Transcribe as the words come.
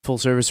Full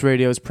Service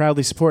Radio is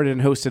proudly supported and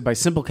hosted by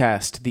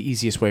Simplecast, the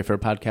easiest way for a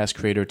podcast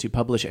creator to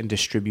publish and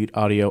distribute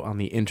audio on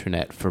the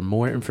internet. For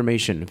more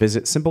information,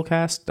 visit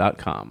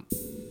simplecast.com.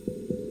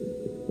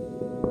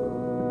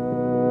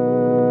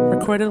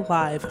 Recorded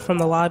live from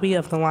the lobby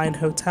of the Line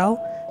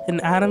Hotel in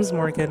Adams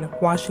Morgan,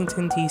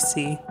 Washington,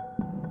 D.C.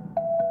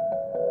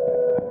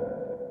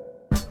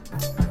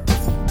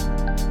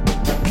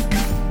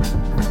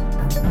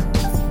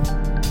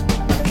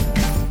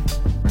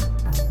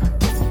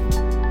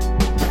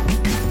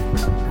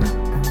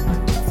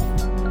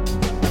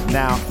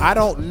 Now, I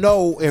don't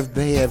know if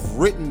they have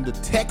written the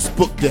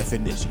textbook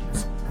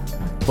definitions,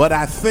 but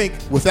I think,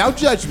 without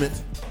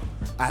judgment,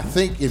 I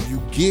think if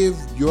you give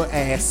your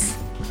ass,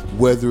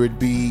 whether it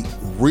be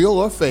real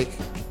or fake,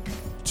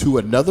 to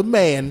another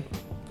man,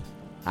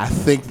 I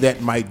think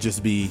that might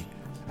just be,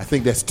 I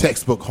think that's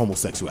textbook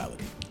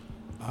homosexuality.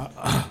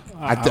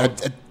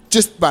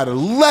 Just by the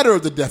letter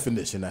of the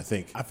definition, I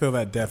think. I feel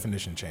that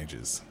definition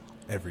changes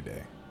every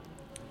day.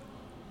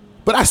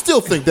 But I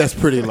still think that's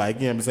pretty like,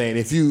 you know what I'm saying?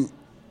 If you,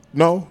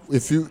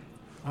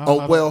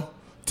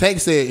 Tank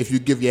said if you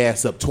give your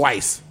ass up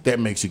twice, that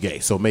makes you gay.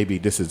 So maybe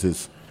this is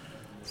his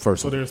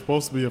first So one. there's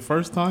supposed to be a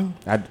first time?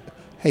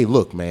 Hey,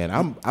 look, man,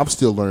 I'm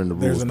still learning the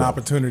rules. There's an bro.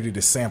 opportunity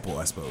to sample,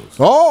 I suppose.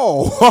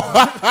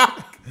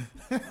 Oh!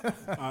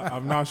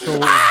 I'm not sure.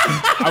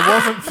 I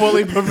wasn't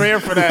fully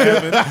prepared for that,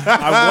 Evan.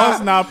 I was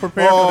not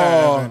prepared for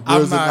that, Evan.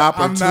 There's I'm an not-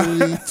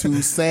 opportunity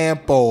to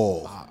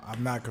sample.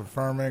 I'm not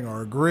confirming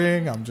or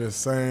agreeing. I'm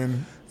just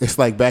saying. It's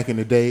like back in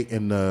the day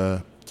in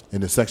the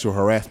sexual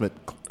harassment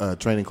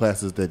training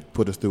classes that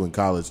put us through in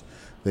college.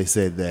 They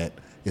said that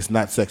it's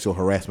not sexual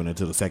harassment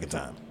until the second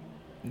time.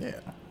 Yeah.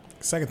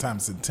 Second time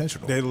it's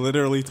intentional. They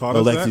literally taught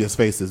us that? Alexia's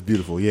face is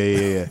beautiful.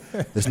 Yeah.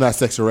 It's not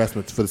sexual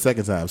harassment for the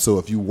second time. So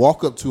if you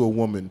walk up to a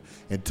woman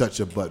and touch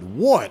her butt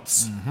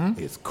once,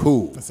 it's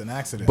cool. It's an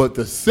accident. But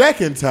the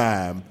second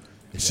time,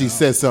 if she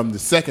says something the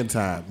second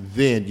time,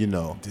 then, Did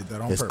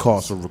that on it's purpose.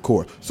 cause for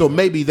record. So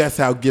maybe that's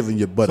how giving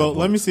your butt So up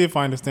let me works. see if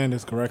I understand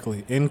this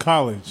correctly. In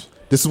college,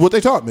 This is what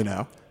they taught me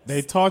now.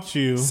 they taught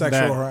you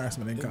Sexual that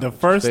harassment in the college.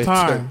 first They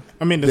time.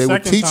 I mean, the they were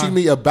second teaching time.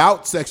 me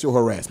about sexual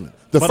harassment.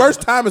 The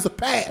first time is a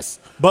pass.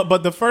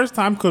 But the first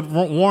time could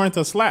warrant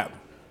a slap.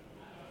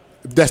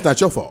 That's not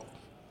your fault.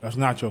 That's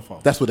not your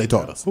fault. That's what they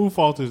taught us. Whose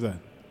fault is that?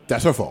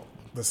 That's her fault.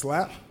 The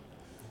slap?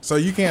 So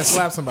you can't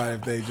slap somebody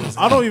if they just.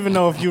 I don't even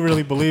know if you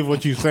really believe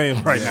what you're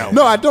saying right now.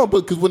 No, I don't.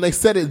 Because when they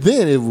said it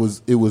then, it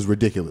was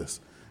ridiculous.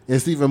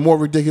 It's even more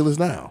ridiculous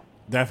now.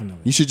 Definitely.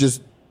 You should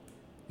just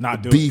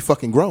Not do be it.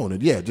 fucking grown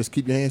and just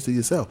keep your hands to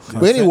yourself.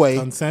 But anyway,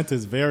 Consent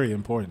is very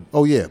important.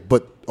 oh yeah,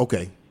 but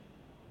okay.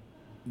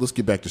 Let's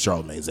get back to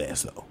Charlamagne's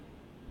ass though.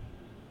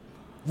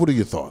 What are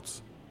your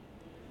thoughts?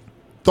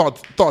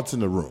 Thoughts in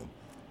the room.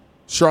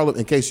 Charlotte,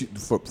 in case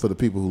for the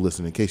people who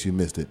listen, in case you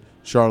missed it,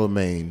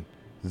 Charlamagne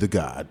the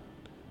God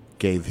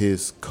gave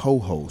his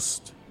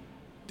co-host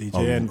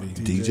DJ Envy.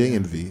 DJ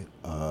Envy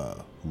a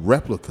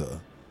replica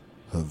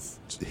of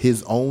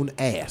his own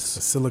ass.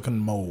 A silicone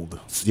mold.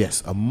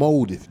 Yes, a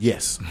mold.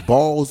 Yes,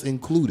 balls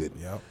included.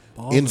 Yep.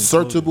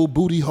 Insertable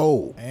booty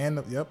hole. And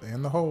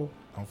the hole.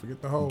 Don't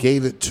forget the hole.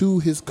 Gave it to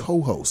his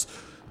co-host.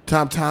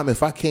 Tom,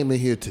 if I came in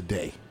here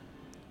today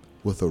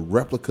with a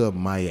replica of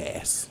my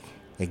ass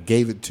and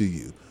gave it to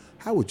you,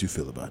 how would you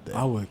feel about that?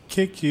 I would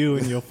kick you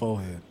in your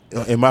forehead.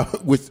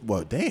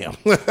 Damn.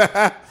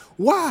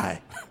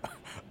 Why?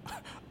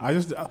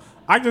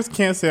 I just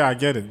can't say I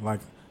get it. Like,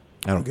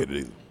 I don't get it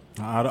either.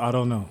 I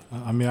don't know.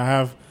 I mean, I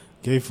have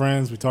gay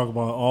friends. We talk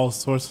about all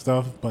sorts of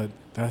stuff, but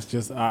that's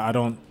just I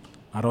don't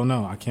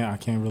know. I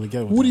can't really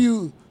get What do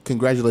you?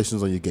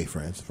 Congratulations on your gay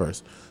friends.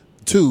 First,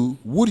 2.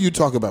 What do you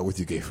talk about with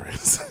your gay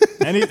friends?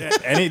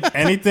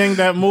 anything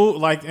that move,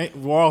 like,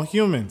 we're all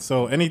human,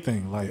 so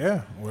anything, like,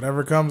 Yeah,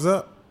 whatever comes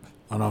up.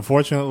 an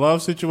unfortunate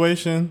love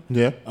situation,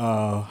 Yeah.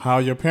 how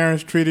your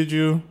parents treated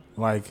you,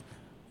 like,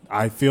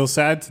 I feel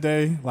sad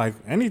today, like,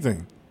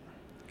 anything.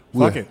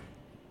 Fuck Yeah. it.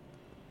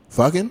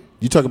 Fucking?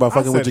 You talk about I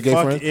fucking with said your gay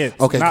fuck friends? it,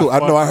 Okay, not cool. I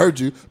know I fuck- heard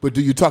you, but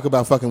do you talk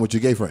about fucking with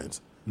your gay friends?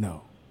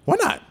 No, Why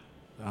not?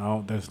 I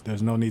don't.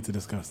 There's no need to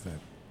discuss that.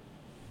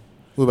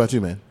 What about you,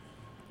 man?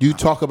 You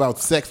talk about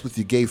sex with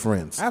your gay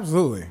friends?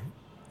 Absolutely.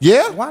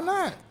 Yeah? Why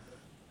not?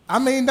 I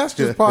mean, that's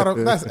just part of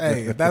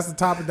if that's the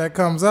topic that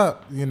comes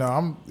up.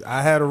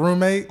 I had a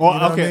roommate. Well, you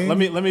know okay, what I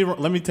mean?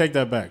 let me take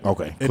that back.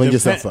 Okay. It Clean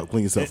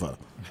depen- yourself up.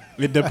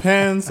 It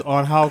depends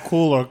on how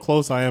cool or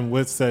close I am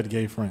with said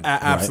gay friend.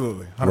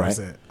 Absolutely, 100%.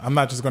 Right. I'm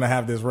not just going to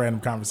have this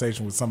random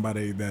conversation with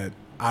somebody that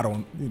I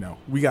don't.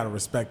 We got to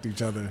respect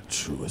each other.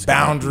 True, it's gotta be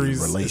a Boundaries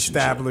relationship.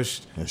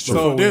 established. That's true. So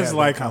before we there's have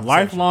like that a conversation.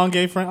 lifelong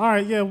gay friend. All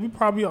right, yeah, we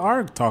probably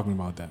are talking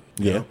about that.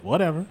 Yeah.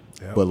 Whatever.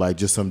 But like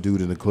just some dude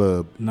in the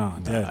club. Nah,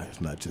 dead. it's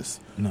not just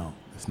No.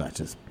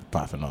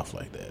 popping off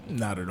like that.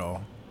 Not at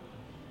all.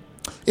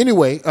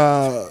 Anyway,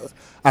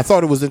 I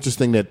thought it was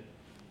interesting that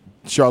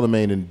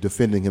Charlamagne, in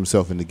defending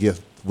himself in the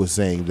gift, was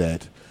saying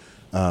that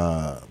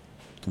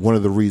one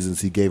of the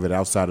reasons he gave it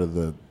outside of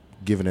the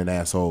giving an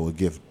asshole a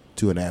gift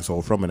to an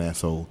asshole from an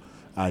asshole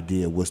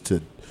idea was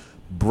to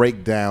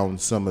break down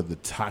some of the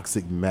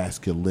toxic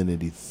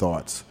masculinity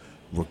thoughts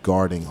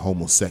regarding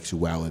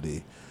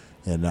homosexuality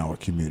in our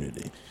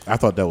community. I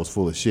thought that was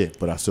full of shit,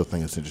 but I still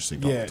think it's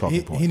interesting.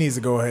 Talking point. He needs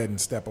to go ahead and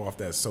step off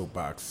that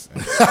soapbox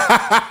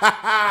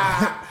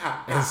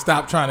and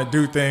stop trying to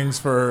do things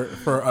for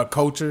a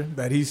culture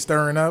that he's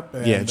stirring up.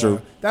 And,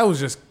 true. That was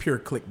just pure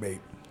clickbait.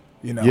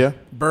 Yeah.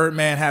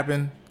 Birdman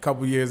happened a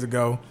couple years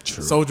ago.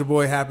 True. Soldier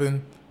Boy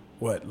happened,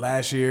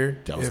 last year?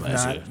 That was if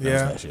last not, year. That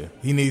Yeah. was last year.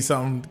 He needs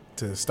something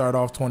to start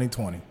off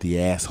 2020. The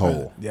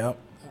asshole. Yep.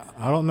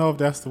 I don't know if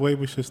that's the way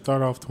we should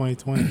start off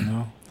 2020.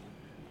 No.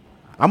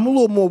 I'm a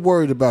little more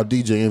worried about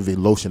DJ Envy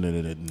lotioning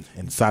it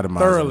and sodomizing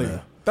Thoroughly.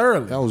 that.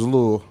 Thoroughly. That was a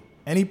little.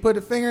 And he put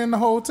a finger in the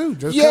hole too.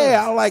 Just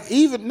Yeah, I like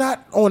even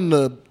not on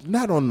the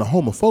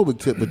homophobic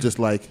tip, but just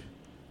like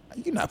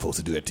you're not supposed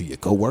to do that to your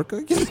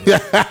coworker. You're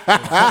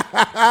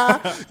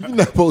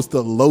not supposed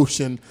to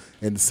lotion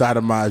and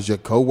sodomize your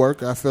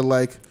coworker. I feel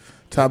like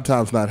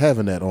Tom's not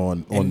having that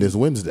on this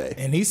Wednesday.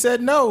 And he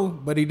said no,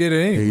 but he did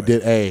it anyway. He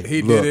did. Hey,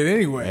 He look, did it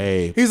anyway.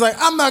 Hey, He's like,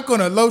 I'm not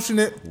gonna lotion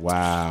it.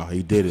 wow,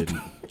 he did it.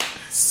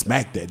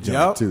 Smack that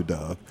jump Yep. too,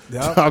 dog.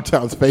 Yep.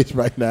 Tom's face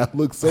right now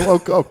looks so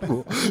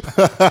uncomfortable.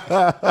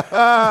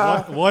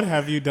 What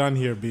have you done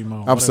here,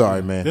 BMO? I'm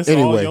sorry, man. This is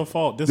Anyway, all your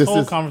fault. This this whole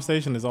is-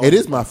 conversation is all It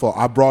is my fault.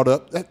 I brought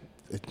up that.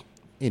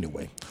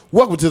 Anyway,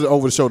 welcome to the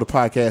Over the Shoulder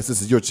podcast.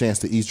 This is your chance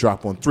to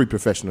eavesdrop on three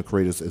professional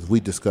creators as we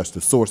discuss the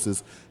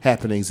sources,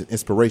 happenings, and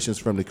inspirations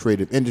from the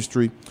creative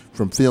industry,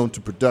 from film to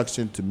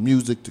production to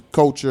music to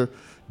culture.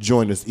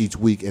 Join us each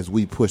week as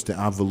we push the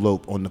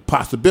envelope on the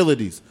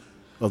possibilities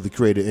of the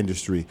creative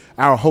industry.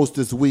 Our host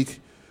this week,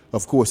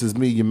 of course, is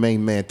me, your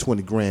main man,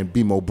 20 grand,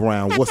 BMO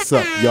Brown. What's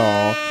up,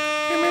 y'all?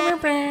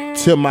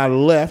 To my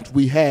left,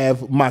 we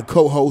have my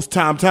co-host,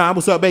 Tom.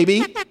 What's up,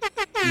 baby?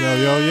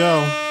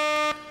 Yo.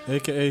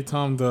 AKA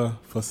Tom the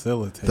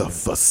facilitator. The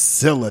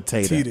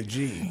facilitator. T to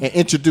G. And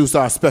introduce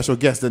our special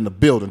guest in the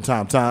building,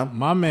 Tom.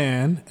 My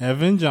man,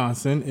 Evan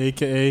Johnson,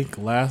 AKA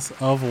Glass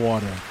of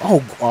Water. Oh,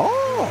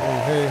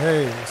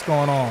 Hey, what's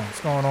going on?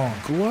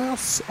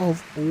 glass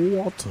of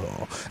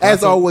water.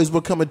 As always,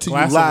 we're coming to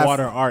Glass you live. of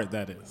Water art,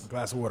 that is.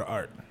 Glass of water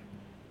art.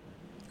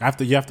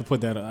 You have to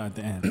put that at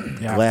the end.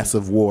 Yeah. Glass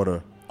of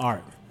water.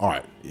 Art. All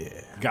right, yeah.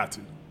 Got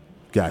to.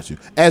 Got you.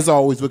 As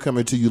always, we're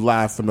coming to you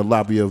live from the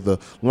lobby of the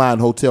Lion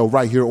Hotel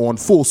right here on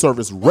Full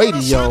Service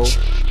Radio.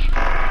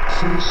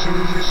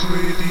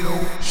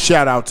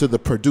 Shout out to the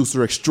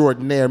producer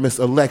extraordinaire, Miss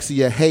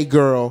Alexia. Hey,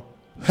 girl.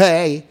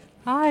 Hey.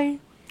 Hi.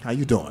 How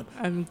you doing?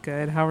 I'm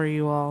good. How are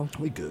you all?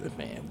 We good,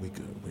 man. We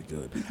good.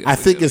 I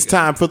think it's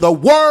time for the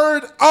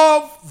word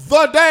of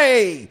the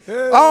day.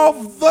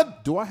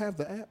 Do I have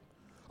the app?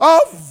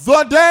 Of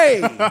the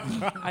day.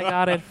 I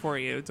got it for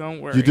you.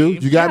 Don't worry. You do?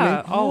 You got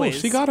Yeah, me? always.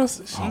 She got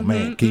us. Oh,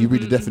 man. Can you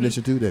read the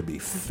definition, too? That'd be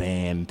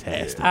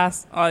fantastic.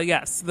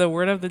 Yes. The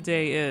word of the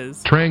day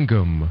is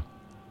Trangum.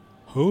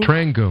 Who?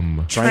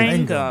 Trangum.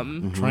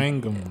 trangum.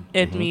 Trangum.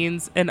 It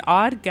means an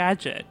odd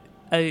gadget,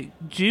 a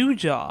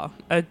gewgaw,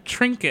 a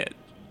trinket.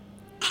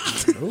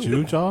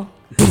 Jewjaw?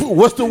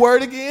 What's the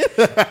word again?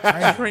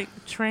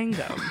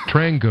 Trangum.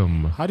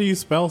 Trangum. How do you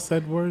spell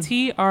said word?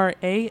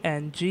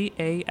 Trangam.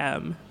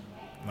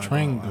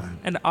 Trangum.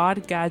 An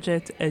odd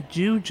gadget, a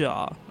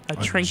gewgaw, a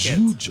trinket.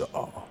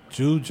 Jewjaw.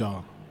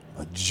 Jewjaw.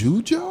 A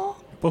Jewjaw?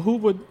 But who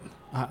would...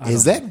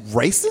 Is that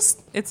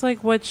racist? It's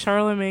like what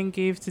Charlemagne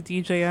gave to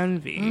DJ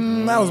Envy.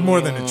 That was more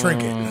than a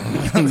trinket.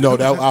 No,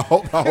 I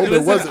hope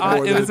it wasn't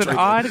more It than was a an trick.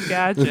 odd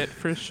gadget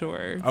for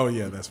sure. Oh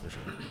yeah, that's for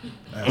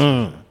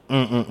sure.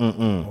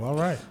 Well, all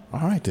right.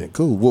 All right then,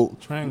 cool. Well,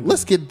 Triangle.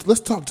 let's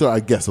talk to our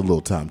guest a little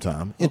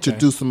time.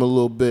 Introduce him a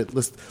little bit.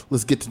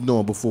 Let's get to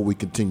know him before we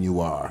continue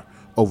our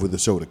over the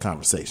shoulder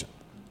conversation.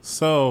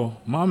 So,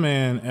 my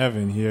man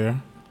Evan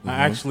here, I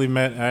actually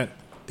met at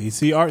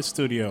DC Art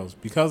Studios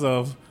because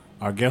of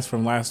our guest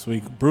from last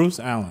week, Bruce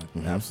Allen.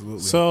 Absolutely.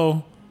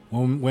 So,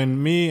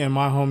 when me and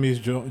my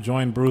homies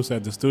joined Bruce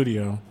at the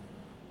studio,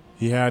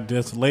 he had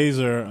this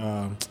laser...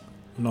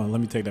 no,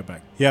 let me take that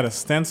back. He had a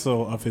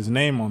stencil of his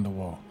name on the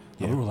wall.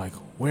 And we were like,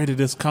 where did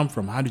this come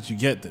from? How did you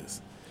get this?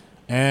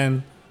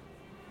 And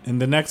in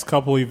the next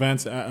couple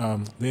events,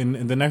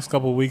 in the next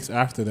couple weeks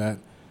after that,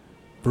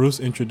 Bruce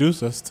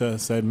introduced us to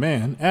said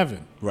man,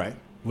 Evan. Right.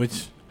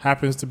 Which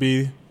happens to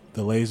be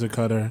the laser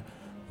cutter,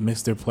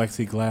 Mr.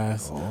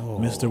 Plexiglass,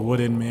 Mr.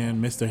 Wooden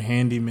Man, Mr.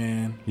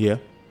 Handyman. Yeah.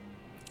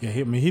 Yeah,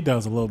 he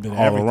does a little bit of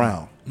All everything.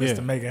 around. Yeah.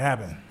 Mr. Make It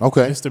Happen.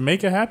 Okay. Mr.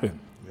 Make It Happen.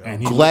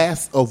 And he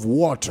Glass of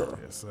water.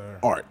 Yes, sir.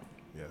 Art.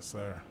 Yes,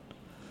 sir.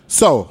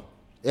 So,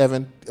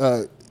 Evan,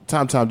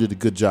 Tom did a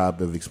good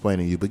job of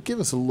explaining you, but give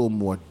us a little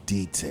more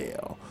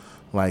detail.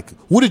 Like,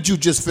 what did you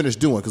just finish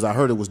doing? Because I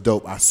heard it was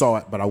dope. I saw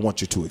it, but I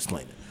want you to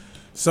explain it.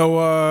 So,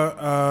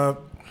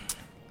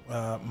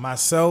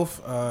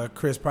 myself,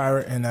 Chris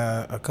Pirate, and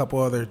a couple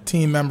other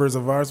team members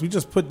of ours, we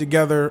just brought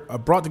together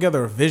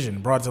a vision,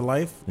 brought to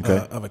life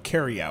Okay. of a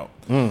carryout.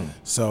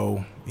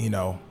 So,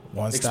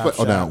 One stop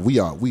shop. Now we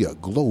are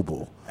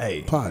global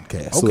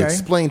podcast. So Okay.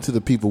 explain to the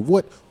people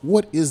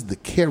what is the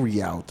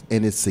carry out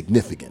and its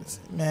significance.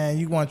 Man,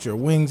 you want your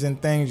wings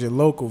and things, your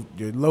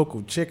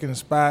local chicken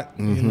spot,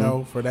 you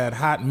know, for that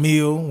hot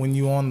meal when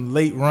you on the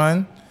late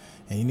run.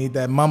 And you need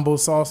that mumbo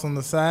sauce on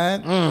the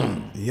side.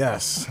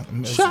 Yes.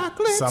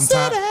 Chocolate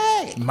Sometimes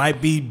City. it might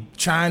be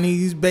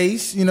Chinese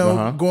base, you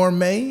know,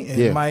 gourmet. And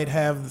Yeah. might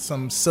have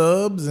some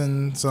subs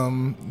and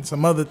some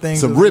other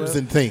things. Some as ribs well.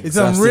 and things.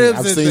 Some ribs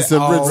I've and seen things.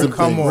 some ribs and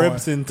come things. on.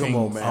 Ribs and Come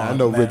on, things. man. I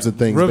know ribs and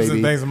things, Ribs baby.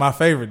 and things are my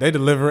favorite. They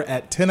deliver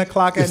at 10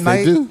 o'clock Yes, at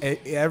they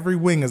night. do. Every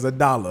wing is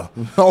 $1.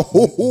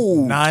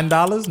 Oh.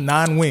 $9,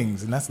 9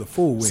 wings, and that's the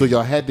full wing. So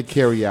y'all had to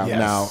carry out.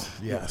 Yes,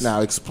 yes. Now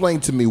explain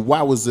to me,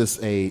 why was this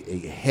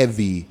a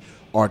heavy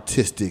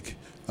artistic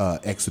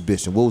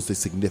exhibition? What was the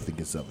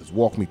significance of it?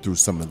 Walk me through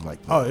something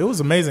like that. Oh, it was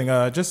amazing.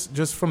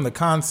 Just from the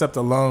concept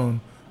alone,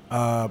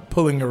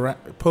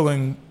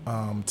 pulling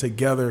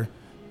together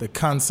the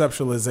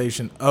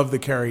conceptualization of the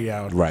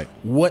carryout. Right.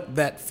 What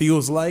that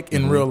feels like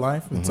in real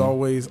life. It's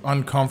always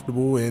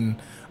uncomfortable and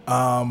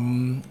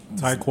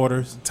Tight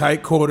quarters.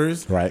 tight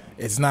quarters. Right.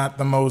 It's not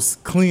the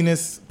most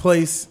cleanest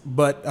place,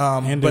 but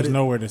And but there's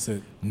nowhere to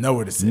sit.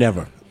 nowhere to sit.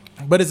 Never.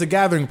 But it's a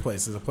gathering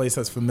place. It's a place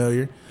that's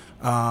familiar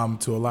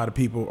to a lot of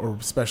people, or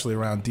especially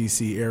around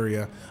DC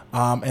area,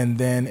 and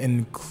then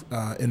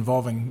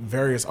involving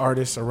various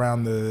artists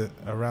around the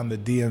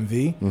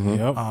DMV,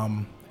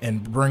 Yep.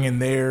 and bringing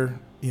their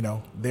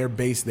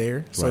base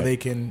there so Right. they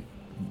can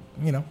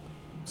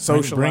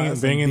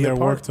socialize, bringing and be their a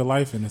part. work to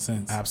life in a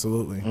sense.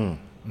 Absolutely.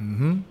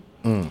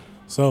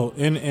 So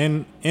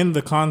in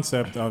the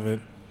concept of it,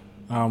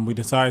 we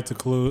decided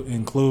to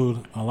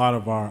include a lot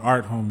of our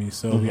art homies.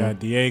 So we had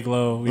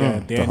Diego, we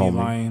had the Danny homie.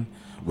 Lyon,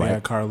 we Right.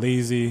 had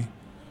Carlisi,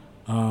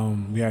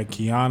 we had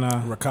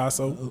Kiana,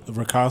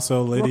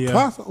 Ricasso. Lydia,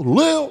 Picasso,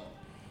 Lil.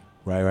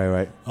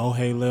 Right. Oh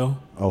Hey Lil.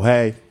 Oh,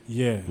 hey.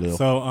 Yeah. Lil.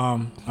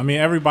 So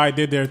everybody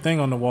did their thing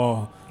on the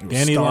wall.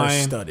 Danny Lyon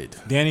Star-studded.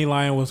 Danny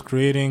Lyon was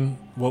putting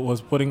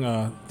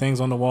things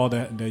on the wall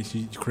that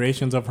she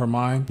creations of her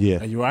mind. Yeah.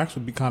 That you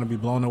actually be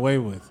blown away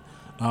with.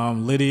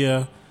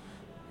 Lydia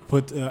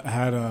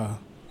had a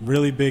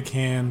really big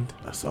hand,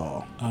 That's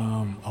all.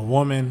 a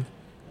woman,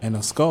 and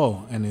a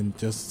skull, and then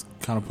just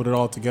kind of put it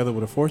all together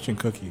with a fortune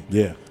cookie.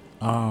 Yeah.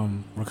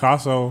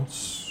 Ricasso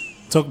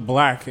took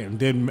black and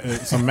did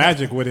some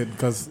magic with it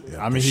because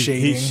he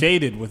shading.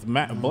 shaded with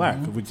black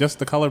with just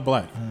the color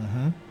black.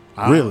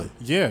 Really?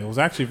 Yeah, it was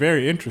actually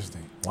very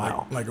interesting.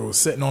 Wow. Like it was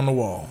sitting on the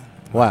wall.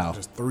 Wow.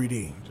 Just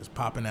 3D, just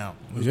popping out.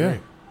 It was Yeah,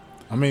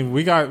 great.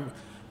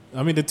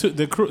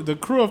 the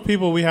crew of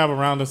people we have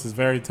around us is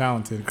very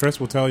talented. Chris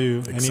will tell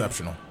you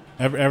Exceptional.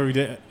 every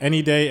day,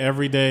 any day,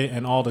 every day,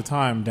 and all the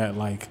time that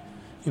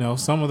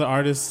some of the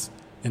artists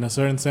in a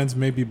certain sense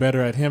may be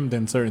better at him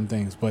than certain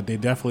things, but they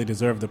definitely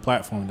deserve the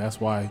platform. That's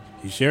why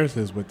he shares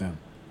his with them.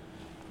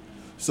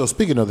 So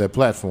speaking of that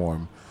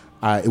platform,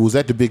 it was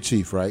at the Big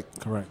Chief, right?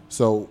 Correct.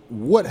 So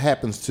what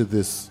happens to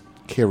this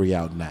carry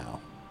out now?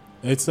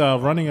 It's a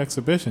running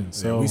exhibition,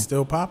 so we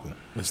still popping.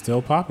 it's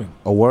still popping.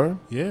 A word?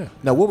 Yeah.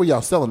 Now, what were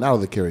y'all selling out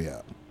of the carry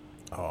out?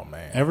 Oh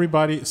man.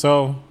 Everybody.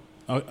 So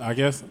I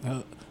guess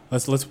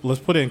let's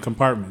put it in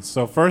compartments.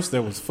 So first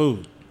there was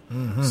food.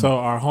 So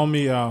our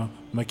homie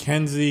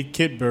Mackenzie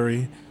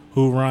Kitbury,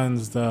 who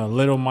runs the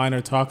Little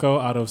Minor Taco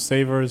out of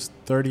Savers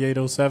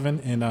 3807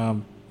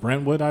 in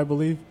Brentwood, I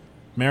believe,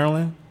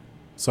 Maryland.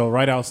 So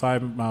right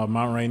outside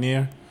Mount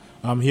Rainier.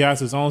 He has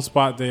his own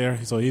spot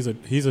there. So he's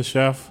a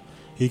chef.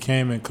 He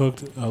came and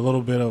cooked a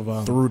little bit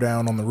of Threw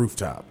down on the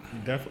rooftop.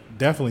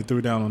 definitely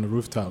threw down on the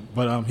rooftop.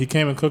 But he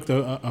came and cooked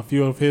a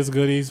few of his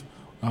goodies.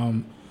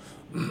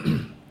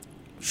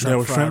 There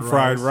was shrimp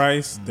fried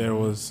rice. There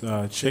was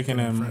chicken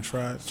and French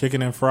fries.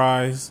 chicken and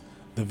fries,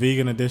 the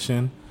vegan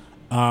edition.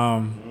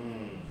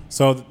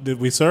 So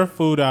we served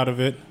food out of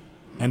it,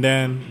 and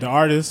then the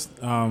artists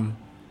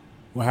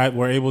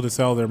were able to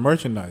sell their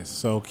merchandise.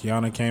 So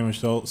Kiana came and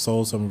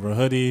sold some of her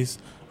hoodies.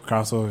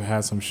 Picasso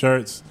had some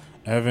shirts.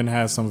 Evan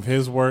has some of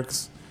his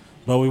works,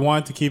 but we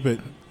wanted to keep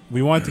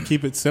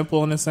it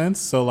simple in a sense.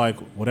 So like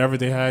whatever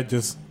they had,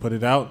 just put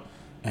it out.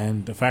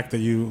 And the fact that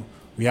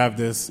we have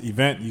this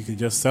event, you could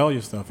just sell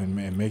your stuff and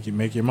make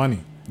your money.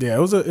 Yeah, it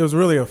was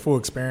really a full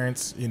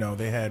experience. You know,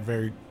 they had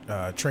very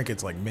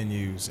trinkets like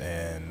menus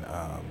and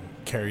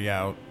carry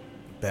out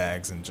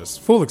bags and just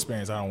full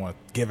experience. I don't want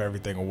to give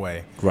everything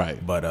away, Right.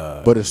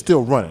 but it's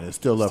still running. It's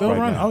still up Still right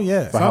running. now. Oh,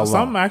 yeah. For how long?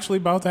 Something actually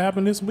about to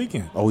happen this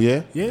weekend. Oh,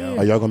 yeah? Yeah.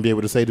 Are y'all going to be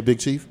able to say the Big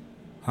Chief?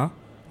 Huh?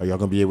 Are y'all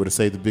going to be able to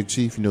say the Big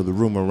Chief? You know, the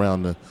rumor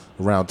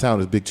around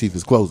town is Big Chief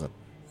is closing.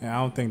 Yeah,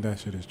 I don't think that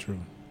shit is true.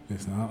 I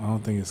don't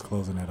think it's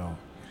closing at all.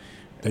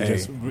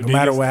 Hey, no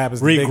matter what happens,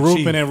 the Big Chief-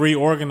 regrouping and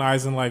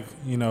reorganizing. Like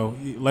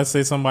let's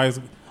say somebody's.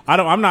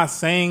 I'm not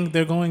saying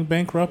they're going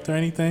bankrupt or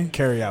anything.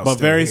 Carry out but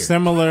still very here.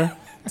 similar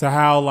to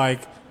how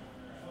like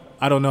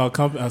I don't know.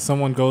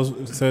 Someone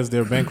says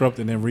they're bankrupt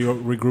and then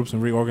regroups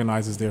and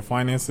reorganizes their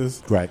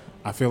finances. Right.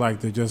 I feel like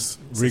they're just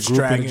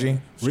strategy.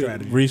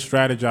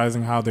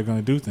 re-strategizing how they're going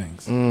to do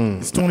things.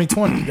 It's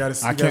 2020. You got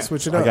to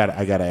switch it up.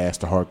 I got to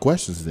ask the hard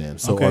questions then.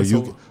 So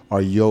Okay,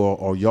 are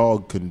y'all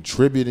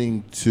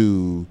contributing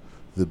to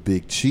the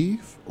Big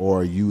Chief,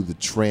 or are you the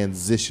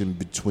transition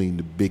between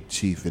the Big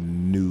Chief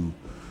and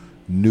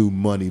new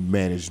money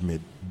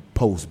management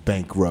post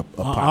bankrupt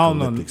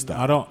apocalyptic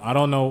style? I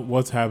don't know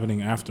what's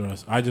happening after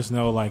us. I just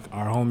know like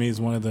our homie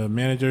is one of the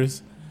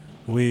managers.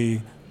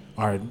 We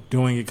are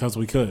doing it because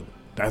we could.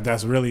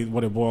 That's really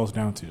what it boils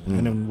down to.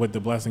 And then with the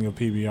blessing of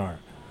PBR.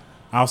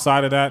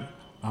 Outside of that,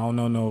 I don't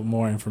know no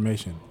more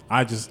information.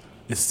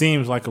 It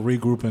seems like a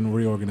regroup and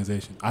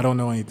reorganization. I don't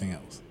know anything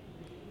else.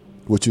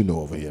 What you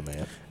know over here,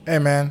 man? Hey,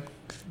 man,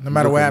 no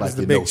matter what happens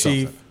to you Big know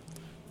Chief, something.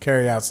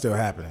 carry out's still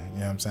happening. You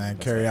know what I'm saying?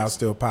 Carry out's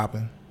still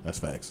popping. That's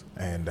facts.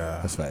 And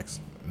That's facts.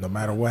 no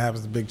matter what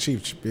happens to Big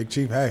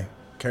Chief, hey,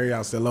 carry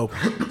out's still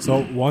open.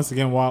 So once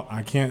again, while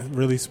I can't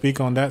really speak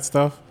on that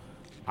stuff,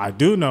 I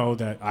do know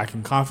that I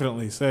can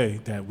confidently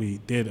say that we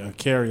did a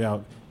carry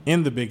out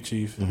in the Big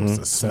Chief.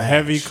 It's a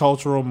heavy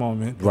cultural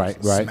moment.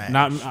 Right.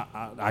 Not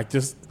I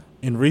just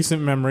in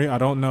recent memory, I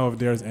don't know if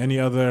there's any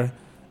other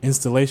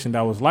installation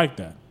that was like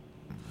that.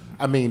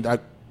 I mean, I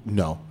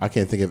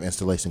can't think of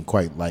installation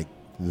quite like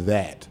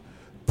that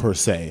per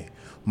se.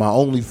 My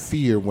only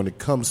fear when it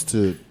comes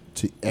to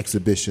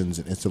exhibitions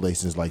and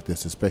installations like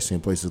this, especially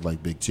in places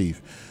like Big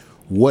Chief,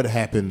 what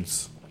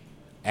happens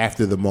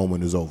after the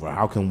moment is over?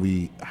 How can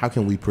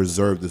we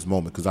preserve this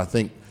moment? Because I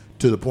think,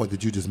 to the point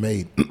that you just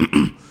made,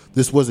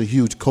 this was a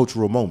huge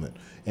cultural moment,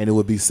 and it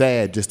would be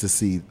sad just to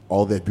see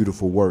all that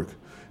beautiful work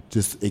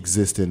just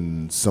exist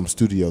in some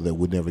studio that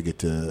would never get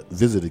to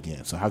visit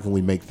again. So how can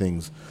we make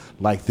things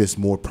like this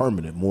more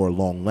permanent, more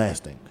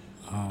long-lasting?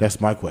 That's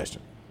my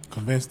question.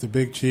 Convince the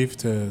Big Chief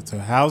to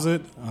house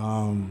it.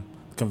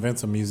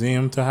 Convince a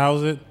museum to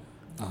house it.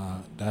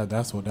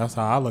 That's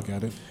how I look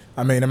at it.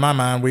 I mean, in my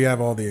mind, we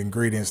have all the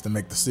ingredients to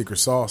make the secret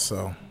sauce,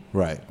 so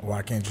Right.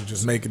 why can't you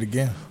just make it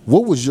again?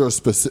 What was your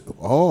specific?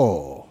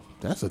 Oh,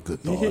 that's a good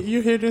thought.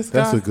 You hear this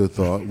guy? That's a good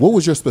thought. What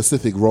was your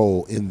specific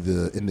role in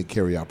the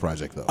carry out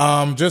project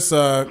though?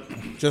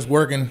 Just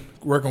working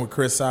with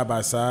Chris side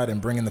by side and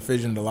bringing the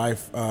vision to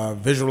life,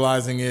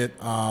 visualizing it,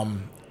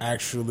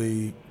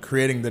 actually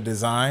creating the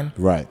design,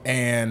 Right.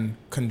 and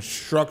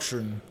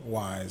construction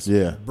wise,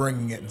 Yeah.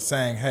 bringing it and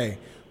saying, hey,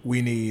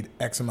 we need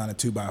X amount of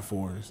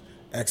 2x4s,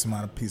 X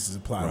amount of pieces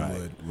of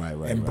plywood, Right,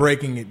 and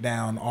breaking it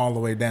down all the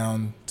way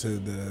down to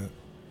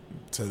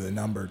the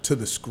number, to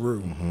the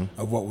screw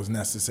of what was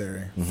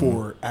necessary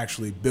for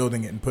actually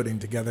building it and putting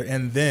it together,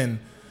 and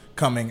then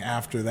coming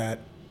after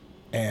that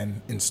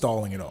and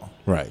installing it all.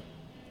 Right.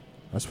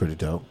 That's pretty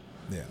dope.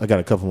 Yeah. I got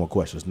a couple more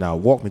questions. Now,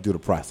 walk me through the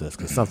process,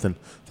 because something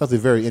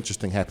very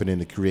interesting happened in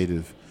the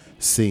creative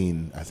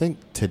scene, I think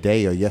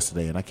today or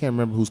yesterday, and I can't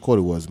remember whose quote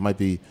it was. It might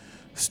be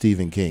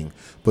Stephen King.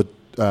 But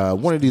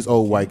one of these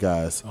old white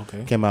guys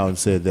came out and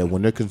said that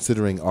when they're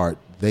considering art,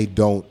 they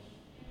don't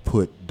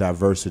put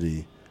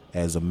diversity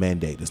as a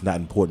mandate. It's not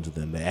important to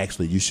them.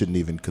 You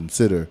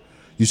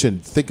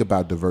shouldn't think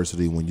about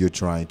diversity when you're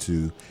trying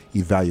to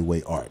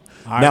evaluate art.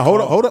 Now,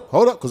 hold up,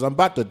 because I'm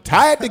about to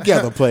tie it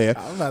together, player.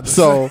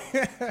 So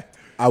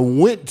I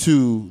went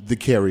to the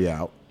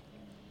carryout,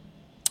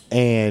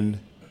 and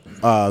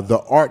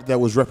the art that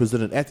was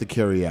represented at the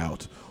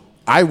carryout,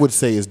 I would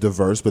say is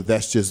diverse, but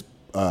that's just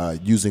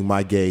using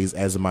my gaze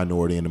as a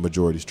minority in a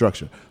majority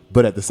structure.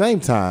 But at the same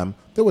time,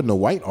 there were no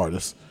white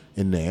artists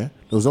in there.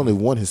 There was only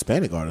one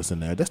Hispanic artist in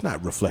there. That's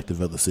not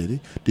reflective of the city.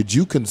 Did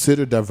you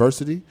consider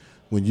diversity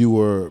when you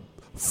were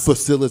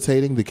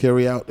facilitating the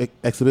carryout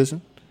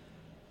exhibition?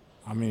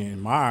 I mean, in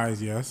my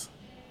eyes, yes,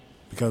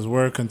 because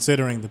we're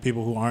considering the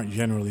people who aren't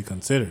generally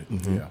considered.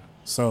 Yeah.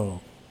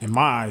 So, in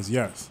my eyes,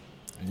 yes,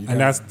 and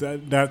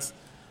that's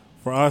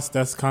for us.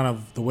 That's kind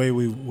of the way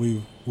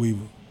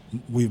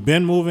we've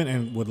been moving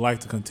and would like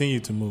to continue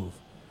to move.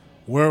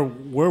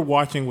 We're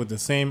watching with the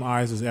same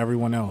eyes as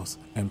everyone else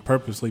and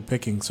purposely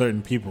picking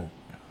certain people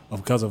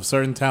because of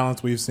certain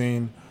talents we've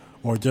seen,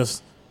 or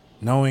just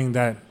knowing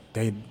that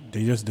they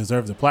just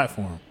deserve the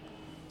platform.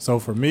 So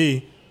for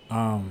me,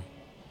 I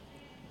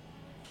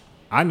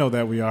know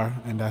that we are,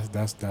 and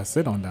that's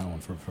it on that one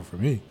for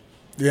me.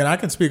 Yeah, and I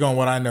can speak on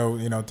what I know.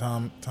 You know,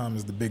 Tom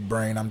is the big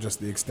brain. I'm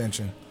just the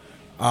extension.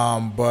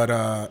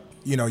 But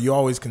you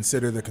always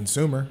consider the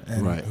consumer,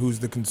 and who's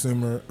the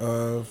consumer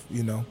of,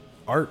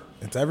 art.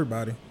 It's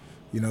everybody.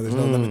 There's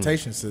no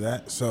limitations to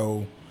that.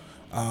 So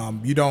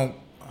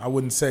I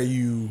wouldn't say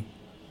you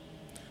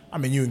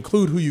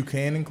include who you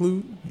can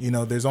include.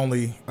 There's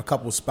only a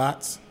couple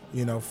spots,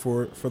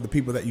 for the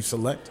people that you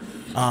select.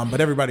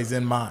 But everybody's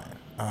in mind.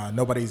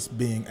 Nobody's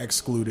being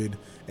excluded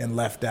and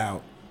left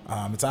out.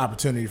 It's an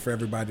opportunity for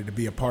everybody to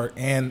be a part,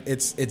 and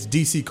it's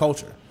DC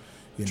culture.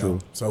 True.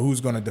 So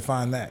who's going to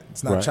define that?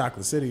 It's not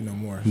Chocolate City no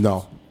more.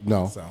 No.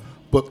 So.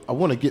 But I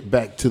want to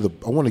get to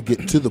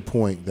the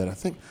point that I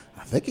think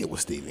it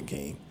was Stephen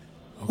King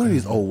one of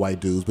these old white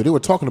dudes, but they were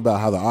talking about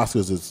how the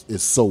Oscars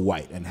is so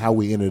white and how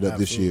we ended up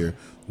this year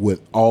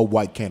with all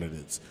white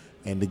candidates.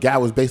 And the guy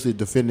was basically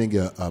defending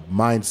a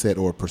mindset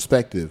or a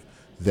perspective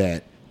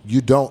that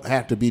you don't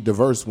have to be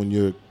diverse when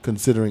you're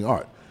considering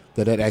art,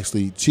 that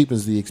actually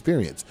cheapens the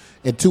experience.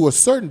 And to a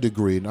certain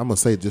degree, and I'm going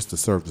to say just to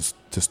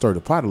stir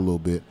the pot a little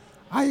bit,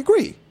 I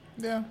agree.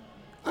 Yeah.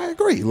 I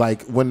agree.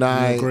 Like when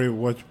I agree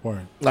with which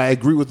part? I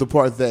agree with the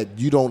part that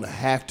you don't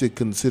have to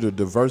consider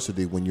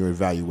diversity when you're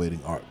evaluating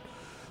art.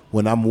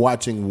 When I'm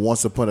watching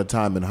Once Upon a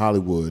Time in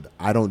Hollywood,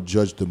 I don't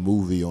judge the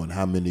movie on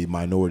how many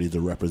minorities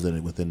are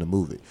represented within the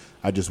movie.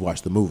 I just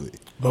watch the movie.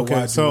 But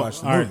why'd you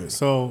watch the movie?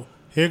 So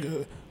here,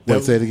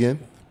 Wait, say it again.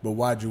 But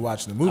why'd you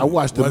watch the movie? I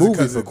watched the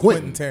movie for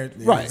Quentin.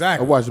 Right.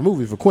 Exactly. I watched the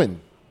movie for Quentin.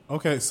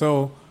 Okay,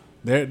 so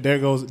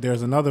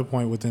there's another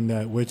point within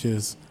that, which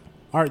is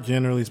art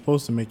generally is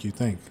supposed to make you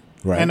think.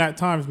 Right. And at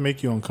times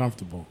make you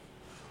uncomfortable.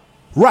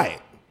 Right.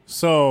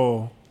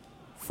 So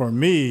for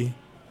me,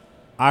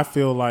 I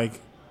feel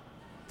like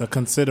the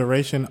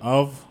consideration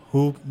of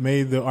who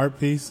made the art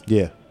piece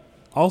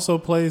also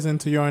plays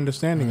into your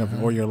understanding of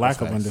it or your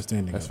lack of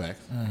understanding That's of it.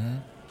 facts.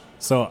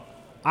 So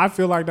I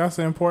feel like that's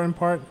the important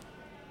part.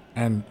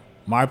 And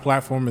my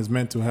platform is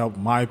meant to help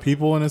my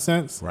people in a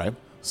sense. Right.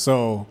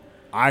 So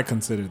I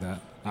consider that.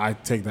 I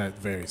take that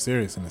very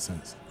serious in a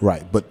sense.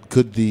 Right. But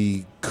could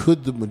the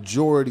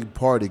majority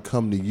party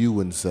come to you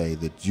and say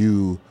that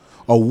you,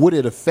 or would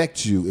it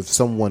affect you if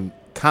someone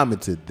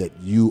commented that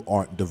you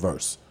aren't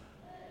diverse?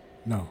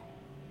 No.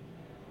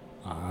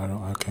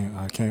 I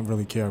can't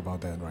really care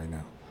about that right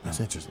now. That's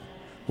interesting.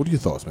 What are your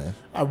thoughts, man?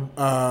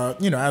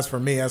 As for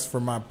me, as for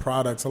my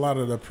products, a lot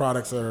of the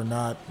products that are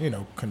not,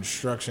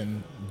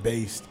 construction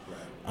based,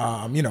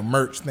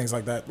 merch, things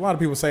like that. A lot of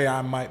people say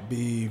I might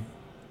be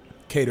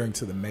catering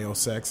to the male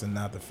sex and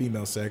not the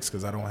female sex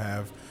because I don't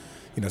have,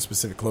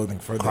 specific clothing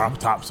for Crop them.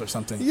 tops or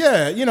something.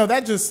 Yeah,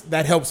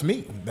 that helps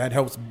me. That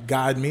helps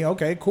guide me.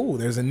 Okay, cool.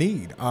 There's a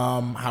need.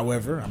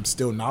 However, I'm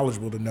still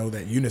knowledgeable to know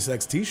that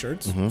unisex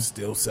T-shirts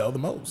still sell the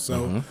most.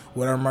 So,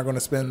 where am I going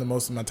to spend the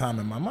most of my time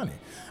and my money?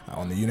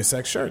 On the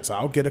unisex shirts.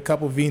 I'll get a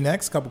couple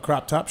V-necks, a couple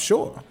crop tops,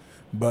 sure.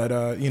 But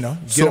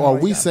So, are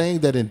we saying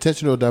that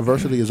intentional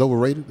diversity is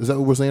overrated? Is that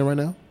what we're saying right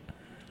now?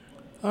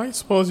 I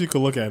suppose you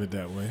could look at it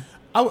that way.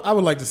 I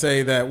would like to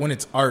say that when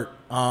it's art,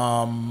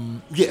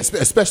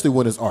 especially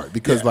when it's art,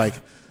 because like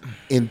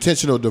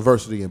intentional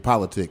diversity in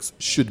politics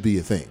should be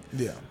a thing.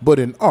 Yeah. But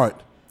in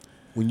art,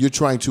 when you're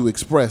trying to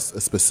express a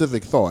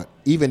specific thought,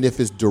 even if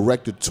it's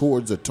directed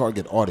towards a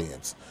target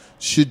audience,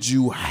 should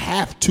you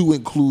have to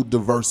include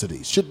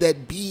diversity? Should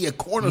that be a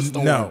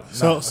cornerstone? No.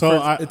 It's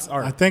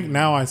art. I think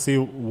now I see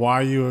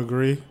why you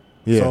agree.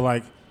 Yeah. So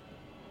like,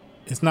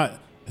 it's not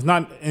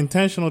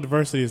intentional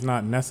diversity is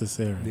not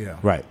necessary. Yeah.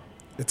 Right.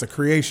 It's a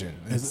creation.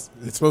 It's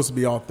supposed to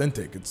be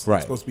authentic. It's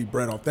supposed to be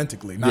bred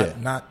authentically.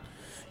 Not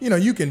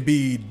you can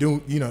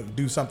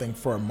do something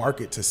for a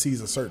market to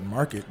seize a certain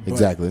market.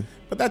 Exactly.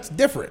 But that's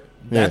different.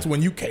 That's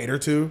when you cater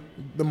to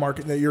the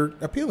market that you're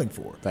appealing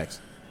for.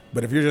 Thanks.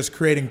 But if you're just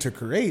creating to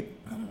create,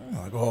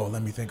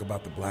 let me think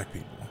about the black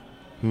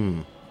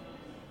people.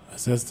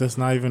 That's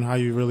not even how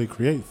you really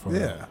create for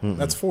Yeah,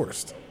 that's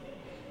forced.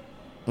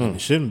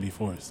 It shouldn't be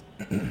forced.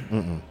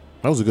 That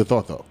was a good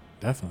thought, though.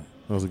 Definitely.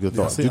 That was a good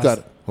thought. see- You I got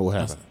see- it. What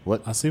happened?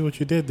 What? I see what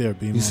you did there,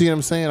 B-Man. You see what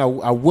I'm saying? I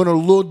went a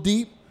little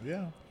deep,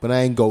 but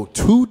I ain't go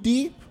too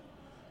deep.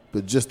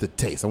 But just a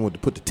taste. I wanted to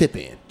put the tip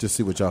in, just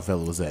see what y'all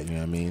fellas was at. You know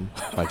what I mean?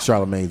 Like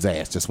Charlamagne's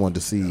ass. Just wanted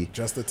to see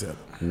Just a tip.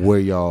 where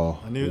y'all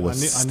I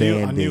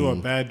knew a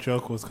bad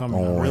joke was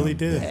coming. I really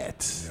did.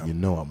 That. You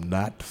know I'm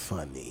not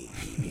funny.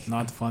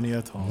 Not funny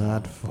at all.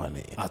 Not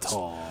funny At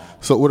all.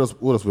 So what else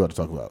we got to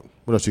talk about?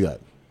 What else you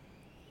got?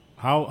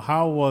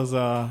 How was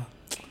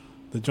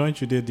the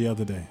joint you did the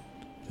other day?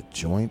 The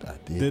joint I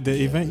did.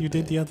 The event you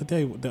did the other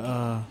day.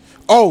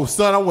 Oh,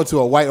 son, I went to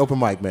a white open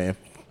mic, man.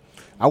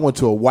 I went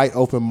to a white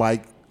open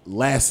mic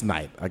last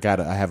night. I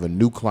have a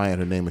new client.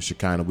 Her name is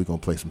Shekinah. We're gonna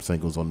play some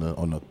singles on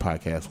the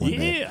podcast one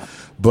day.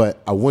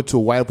 But I went to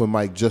a white open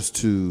mic just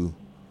to.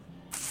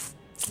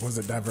 Was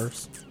it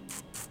diverse?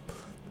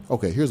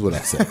 Okay, here's what I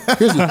said.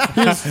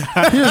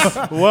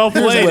 Well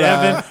played,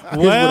 Evan.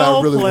 Here's what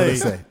I really want to played.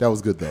 say. That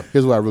was good though.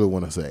 Here's what I really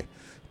want to say.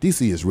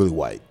 DC is really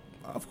white.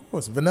 Of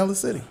course, Vanilla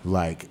City.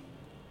 Like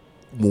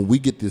when we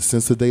get this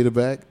census data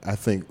back, I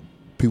think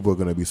people are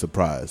going to be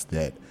surprised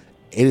that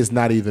it is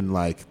not even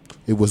like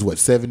it was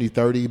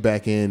 70-30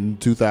 back in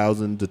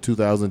 2000 to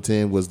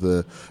 2010 was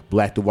the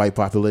black to white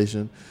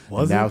population.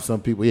 Was now it?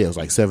 some people, it was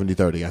like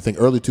 70-30. I think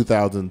early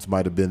 2000s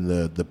might have been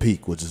the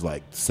peak, which is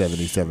like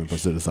 77%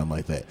 or something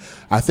like that.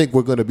 I think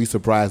we're going to be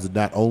surprised that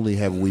not only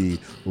have we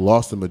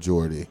lost the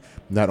majority,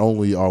 not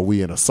only are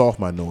we in a soft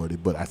minority,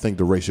 but I think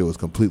the ratio is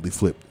completely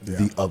flipped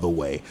the other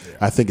way. Yeah.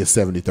 I think it's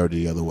 70-30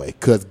 the other way.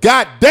 Because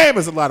goddamn,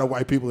 there's a lot of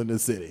white people in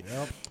this city.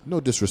 Yep. No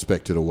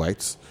disrespect to the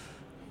whites.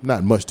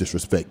 Not much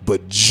disrespect,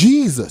 but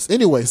Jesus.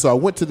 Anyway, so I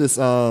went to this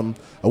open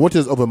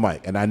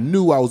mic, and I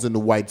knew I was in the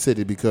white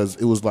city because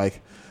it was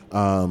like.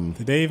 Did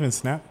they even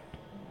snap?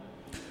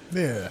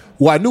 Yeah.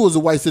 Well, I knew it was a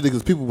white city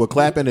because people were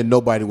clapping and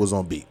nobody was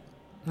on beat.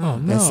 Oh,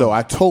 no. And so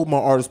I told my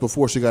artist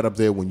before she got up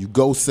there, when you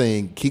go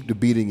sing, keep the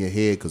beat in your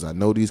head, because I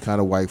know these kind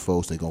of white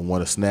folks, they're going to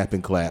want to snap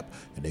and clap,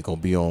 and they're going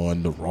to be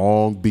on the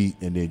wrong beat,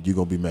 and then you're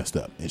going to be messed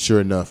up. And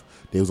sure enough,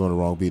 they was on the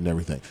wrong beat and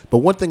everything. But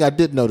one thing I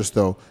did notice,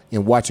 though,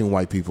 in watching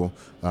white people,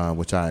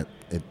 which I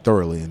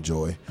thoroughly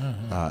enjoy,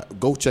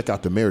 go check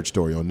out The Marriage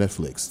Story on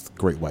Netflix.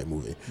 Great white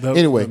movie.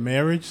 Anyway, The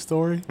Marriage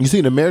Story? You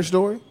seen The Marriage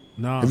Story?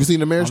 No. Have you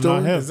seen The Marriage I'm not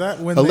Story? hip. Is that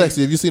when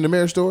Alexi, have you seen The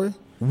Marriage Story?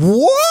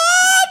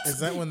 What? Is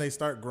that when they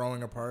start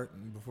growing apart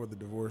before the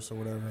divorce or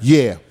whatever?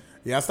 Yeah.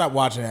 Yeah, I stopped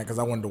watching that because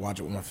I wanted to watch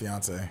it with my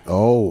fiance.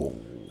 Oh.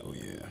 Oh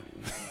yeah.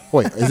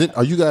 Wait,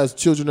 are you guys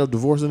children of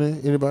divorce in there?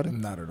 Anybody?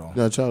 Not at all.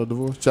 No, child of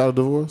divorce? Child of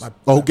divorce?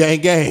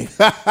 Gang.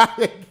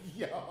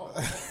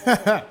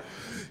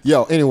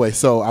 Yo, anyway,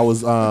 so I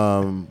was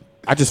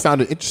I just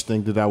found it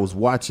interesting that I was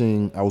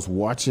watching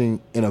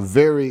in a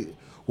very,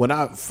 when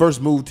I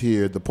first moved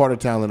here, the part of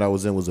town that I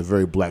was in was a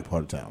very black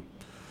part of town.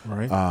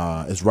 Right.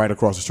 It's right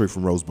across the street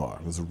from Rose Bar.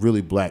 It was a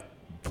really black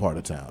part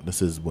of town.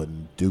 This is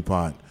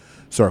DuPont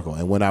Circle.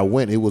 And when I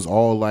went, it was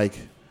all like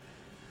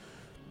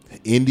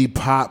indie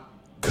pop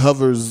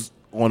covers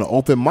on an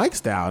open mic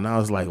style. And I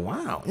was like,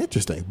 wow,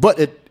 interesting. But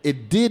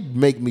it did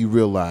make me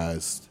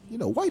realize,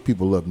 white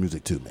people love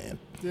music too, man.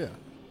 Yeah.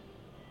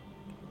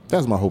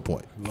 That's my whole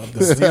point. Love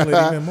to steal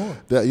it even more.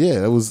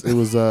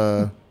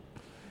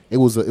 It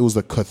was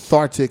a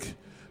cathartic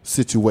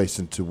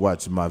situation to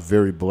watch my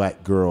very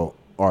black girl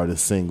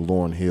artist sing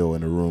Lauryn Hill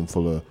in a room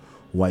full of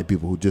white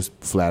people who just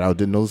flat out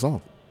didn't know the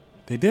song.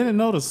 They didn't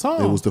know the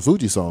song. It was the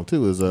Fuji song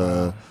too. It was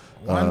One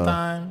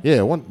time.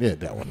 that one.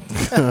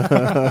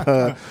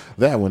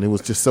 That one. It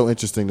was just so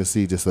interesting to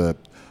see just a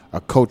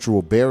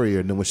cultural barrier.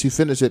 And then when she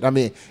finished it, I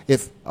mean,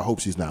 I hope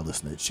she's not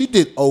listening. She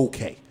did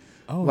okay.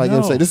 Oh, like no.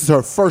 I'm saying, this is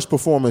her first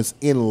performance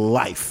in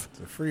life. It's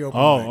a free open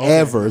mic. okay.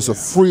 Ever. It's a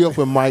free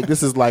open mic.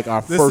 This is like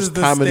our This first is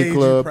the comedy stage you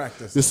club.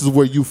 practice. This is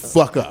where you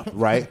fuck up,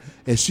 right?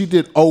 And she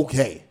did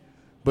okay.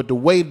 But the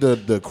way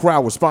the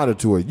crowd responded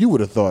to her, you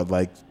would have thought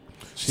like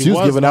she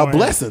was giving out Lauryn.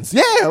 blessings.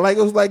 Yeah, like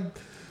it was like,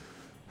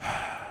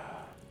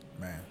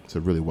 Man. it's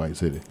a really white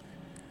city.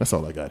 That's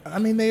all I got. I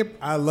mean,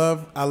 I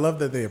love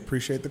that they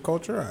appreciate the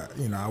culture.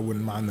 I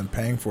wouldn't mind them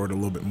paying for it a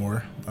little bit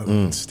more, other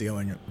than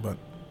stealing it. But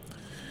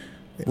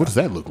What does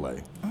that look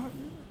like?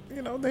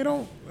 they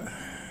don't.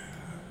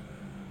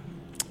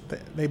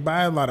 They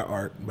buy a lot of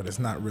art, but it's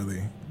not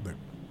really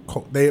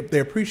they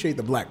appreciate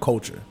the black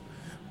culture,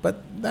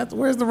 but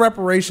where's the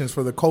reparations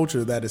for the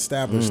culture that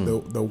established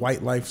the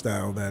white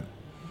lifestyle that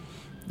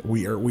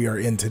we are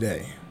in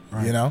today?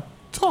 Right.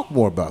 Talk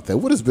more about that.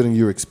 What has been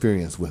your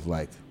experience with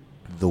like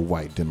the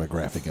white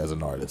demographic as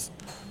an artist?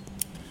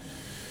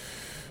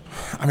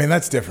 I mean,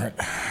 that's different.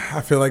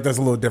 I feel like that's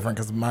a little different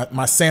because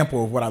my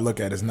sample of what I look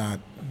at is not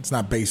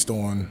based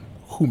on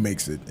who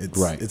makes it.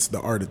 It's the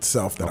art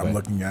itself that I'm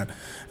looking at.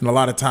 And a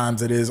lot of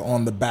times it is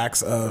on the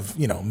backs of,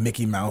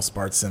 Mickey Mouse,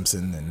 Bart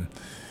Simpson, and,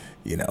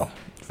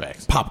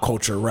 Facts. pop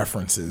culture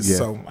references. Yeah.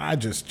 So I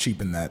just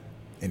cheapen that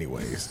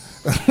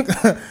anyways.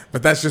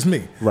 But that's just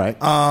me. Right.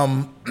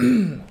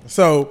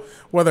 So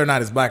whether or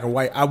not it's black or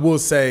white, I will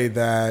say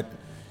that,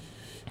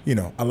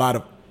 a lot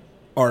of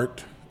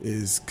art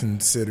is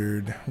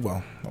considered,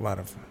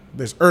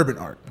 there's urban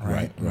art,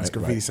 right? There's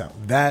graffiti sound.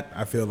 That,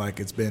 I feel like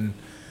it's been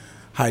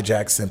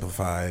hijacked,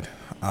 simplified,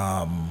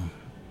 and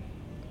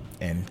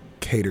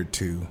catered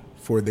to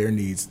for their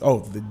needs. Oh,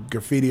 the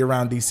graffiti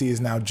around DC is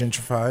now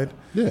gentrified.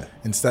 Yeah.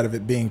 Instead of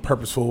it being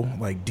purposeful,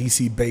 like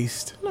DC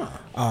based. No.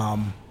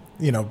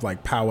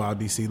 Like Powwow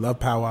DC. Love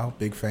Powwow,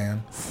 big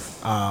fan.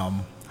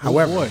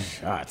 However,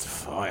 Shots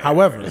fired.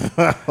 however,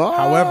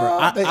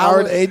 They are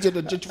an agent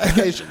of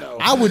gentrification, though.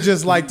 I would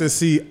just like to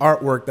see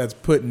artwork that's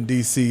put in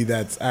DC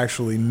that's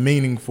actually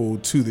meaningful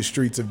to the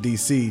streets of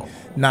DC,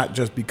 not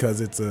just because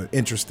it's an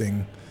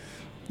interesting,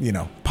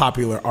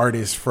 popular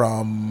artist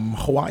from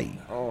Hawaii.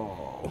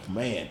 Oh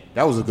man,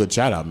 that was a good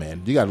shout out,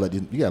 man. You gotta let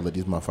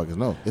these motherfuckers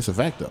know. It's a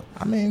fact, though.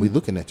 I mean, we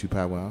looking at you,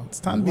 Powwow. It's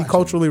time to be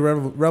culturally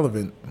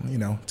relevant,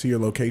 to your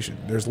location.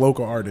 There's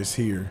local artists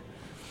here.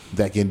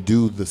 That can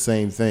do the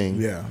same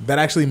thing. Yeah, that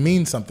actually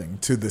means something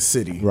to the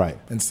city. Right.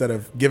 Instead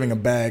of giving a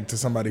bag to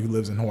somebody who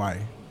lives in Hawaii.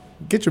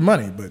 Get your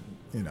money, but,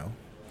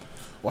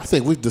 Well, I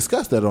think we've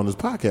discussed that on this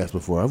podcast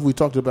before. We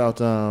talked about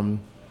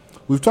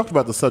we've talked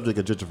about the subject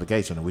of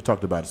gentrification, and we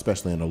talked about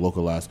especially in a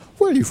localized.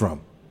 Where are you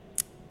from?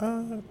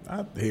 I'm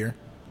here.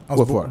 I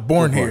was What part?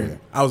 born What part here. here?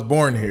 I was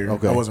born here.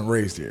 Okay. I wasn't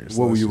raised here.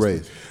 Where were you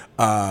raised?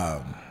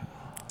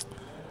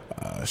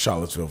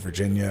 Charlottesville,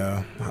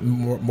 Virginia,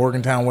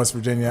 Morgantown, West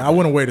Virginia. I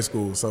went away to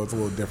school, so it's a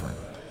little different.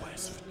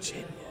 West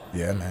Virginia.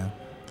 Yeah, man.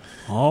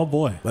 Oh,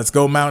 boy. Let's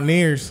go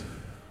Mountaineers.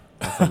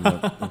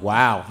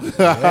 Wow.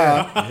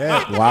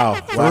 Yeah. Wow.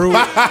 Through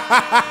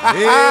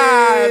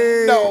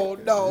it.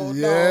 No.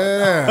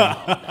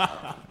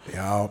 Yeah.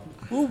 Yeah.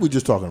 What were we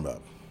just talking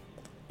about?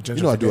 I do a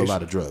Gentrification.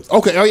 lot of drugs.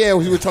 Okay. Oh yeah,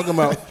 we were talking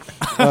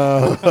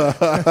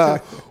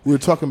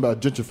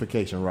about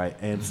gentrification, right?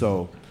 And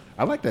so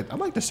I like that. I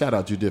like the shout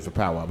out you did for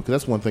Powwow because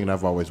that's one thing that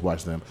I've always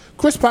watched them.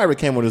 Chris Pirate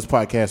came on this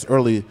podcast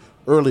early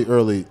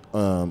early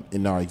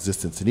in our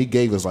existence, and he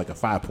gave us like a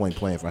 5-point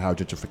plan for how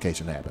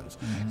gentrification happens.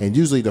 Mm-hmm. And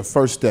usually the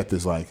first step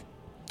is like,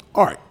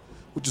 all right,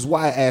 which is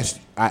why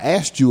I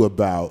asked you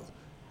about,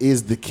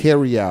 is the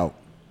carryout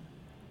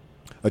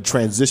a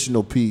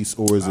transitional piece,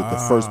 or is it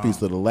the first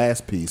piece or the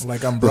last piece?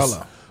 Like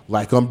Umbrella.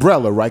 Like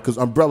Umbrella, right? Because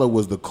Umbrella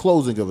was the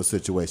closing of a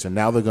situation.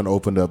 Now they're going to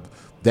open up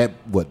that,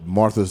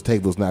 Martha's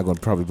Table is now going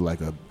to probably be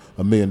like a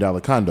 $1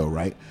 million condo,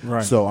 right?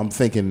 Right. So I'm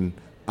thinking,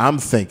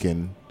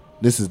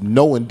 this is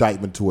no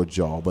indictment towards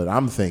y'all, but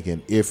I'm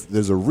thinking if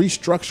there's a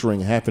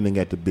restructuring happening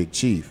at the Big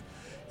Chief,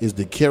 is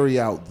to carry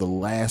out the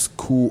last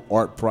cool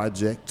art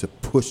project to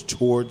push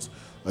towards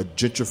a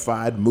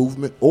gentrified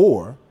movement,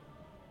 or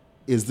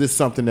is this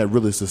something that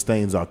really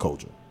sustains our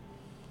culture?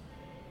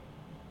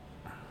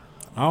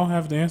 I don't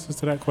have the answers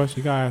to that question.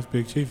 You gotta ask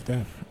Big Chief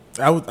that.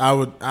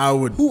 I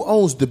would. Who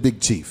owns the Big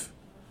Chief?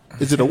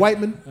 Is it a white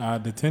man?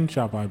 The tin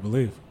shop, I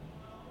believe,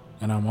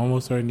 and I'm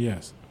almost certain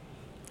yes.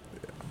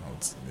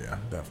 Yeah,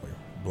 definitely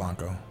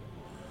Blanco.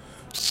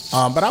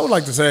 But I would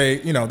like to say,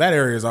 that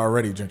area is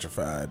already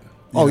gentrified.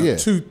 Yeah,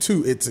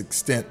 to its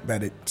extent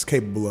that it's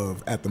capable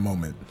of at the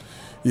moment.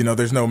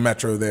 There's no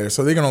metro there,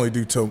 so they can only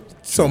do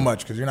so much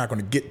because you're not going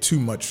to get too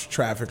much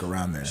traffic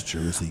around there. It's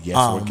true. It's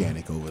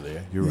organic over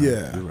there. You're right.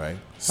 Yeah. You're right.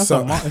 It's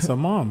a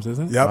Mom's,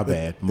 isn't it? Yep. My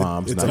bad.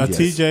 Mom's. It's not A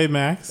yes. TJ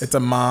Maxx. It's a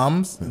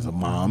Mom's. It's a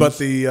Mom's. But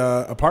the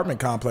apartment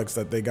complex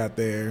that they got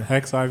there.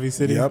 Hex Ivy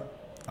City. Yep.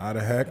 Out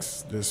of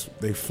Hex.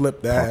 They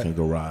flipped that. Parking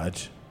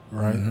garage.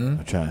 Right. Mm-hmm.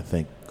 I'm trying to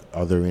think.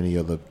 Are there any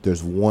other?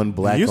 There's one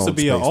black. There used to owned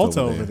be an space Ulta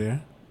over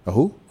there. A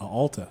who? An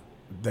Ulta.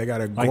 They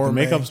got a Like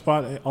gourmet. the makeup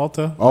spot at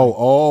Ulta.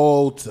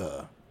 Oh,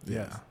 Ulta.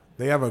 Yeah.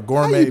 They have a How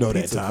gourmet you know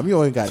that, pizza. Tom?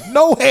 You ain't got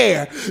no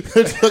hair.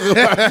 Where's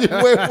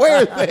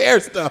the hair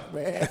stuff,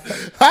 man?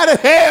 How the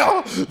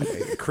hell?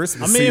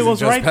 Christmas I mean, it season was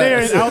just right there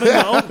passed. and out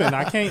in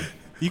the open.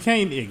 You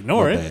can't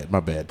ignore it. My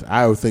bad.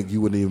 I would think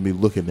you wouldn't even be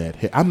looking at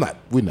hair.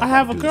 We're not. I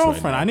have about a to do this right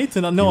girlfriend. now. I need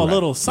to know You're a right.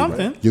 little You're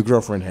something. right. Your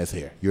girlfriend has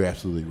hair. You're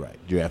absolutely right.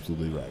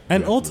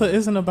 And You're Ulta absolutely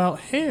isn't about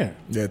hair.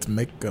 Yeah, it's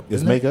makeup. It's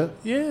isn't it? makeup.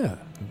 Yeah.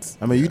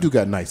 I mean, you do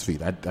got nice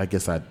feet. I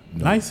guess I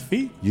know. Nice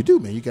feet. You do,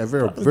 man. You got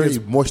very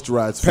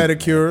moisturized feet,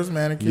 Pedicures,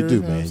 man. manicures. You do,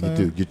 know what I'm man. You saying?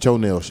 do. Your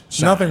toenails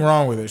shine. Nothing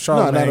wrong with it. No,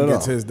 Charlamagne not at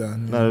gets all. his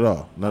done. Not at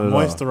all. Not at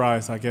all.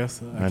 Moisturized, I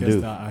guess. I guess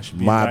do. that I should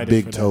be My indicted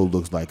big for toe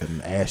looks like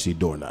an ashy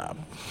doorknob.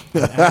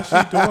 that.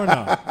 Ashley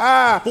doorknob.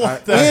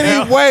 What the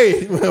hell?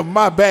 Anyway,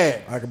 my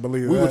bad. I can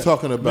believe we that. were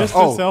talking about.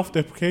 Mr.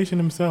 Self-deprecation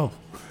himself.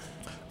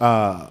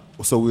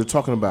 So we were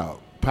talking about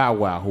Pow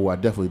Wow, who I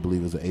definitely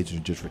believe is an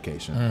agent of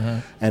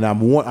gentrification, and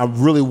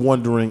I'm really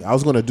wondering. I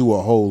was going to do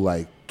a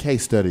whole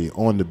case study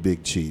on the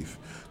Big Chief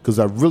because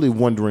I'm really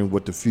wondering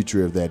what the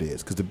future of that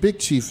is. Because the Big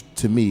Chief,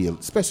 to me,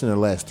 especially in the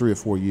last 3 or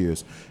 4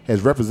 years,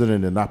 has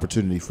represented an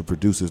opportunity for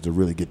producers to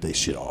really get their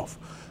shit off.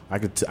 I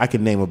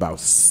could name about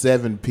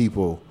 7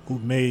 people, Who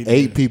made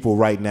 8 people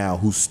right now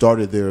who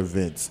started their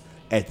events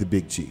at the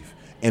Big Chief.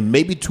 And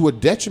maybe to a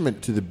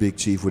detriment to the Big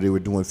Chief, where they were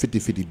doing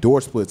 50-50 door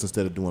splits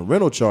instead of doing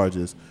rental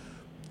charges,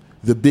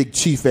 the Big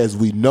Chief as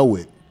we know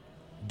it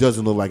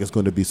doesn't look like it's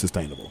going to be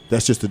sustainable.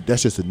 That's just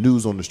a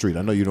news on the street.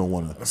 I know you don't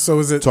want to. So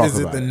is it talk is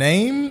it about the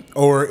name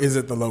or is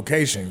it the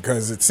location?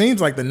 Because it seems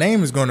like the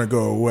name is going to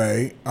go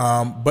away,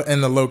 but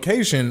in the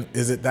location,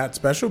 is it that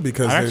special?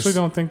 Because I actually there's-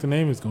 don't think the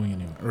name is going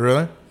anywhere.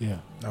 Really? Yeah.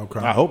 Okay.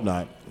 I hope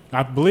not.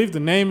 I believe the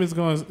name is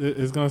going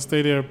to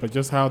stay there, but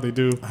just how they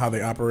do. How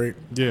they operate?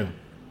 Yeah.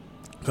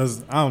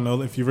 Because I don't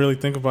know if you really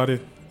think about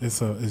it,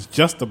 it's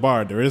just a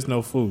bar. There is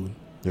no food,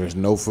 There's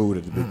no food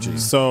at the Big Chief,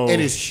 so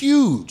and it's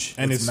huge.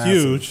 and it's it's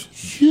massive. huge.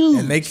 Huge.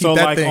 And they keep So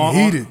that like thing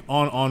heated.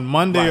 on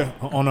Monday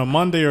on a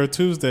Monday or a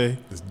Tuesday,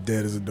 It's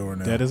dead as a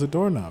doornail. that is a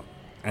doorknob.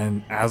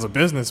 And as a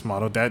business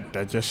model, that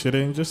just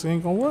ain't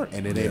gonna work.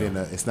 and it ain't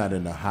it's not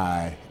in a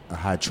high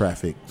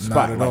traffic Not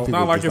spot. at all. people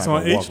Not like just it's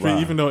on gonna walk H Street,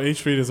 by. even though H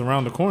Street is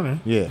around the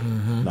corner. Yeah,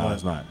 no,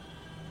 it's not.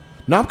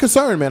 No, I'm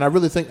concerned, man. I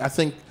really think. I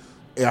think.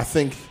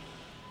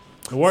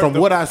 The word, From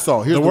what I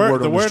saw, here's the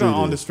word on the street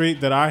on is- the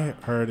street that I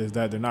heard is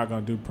that they're not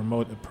going to do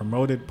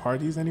promoted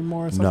parties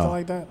anymore or something No.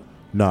 like that.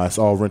 No, it's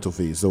all rental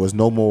fees. So it's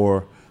no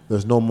more.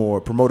 There's no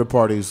more promoted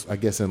parties. I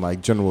guess in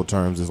general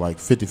terms, is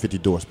 50-50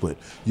 door split.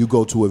 You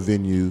go to a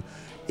venue,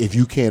 if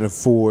you can't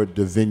afford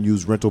the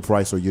venue's rental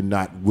price or you're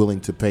not willing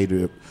to pay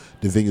the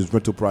venue's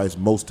rental price,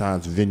 most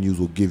times venues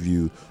will give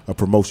you a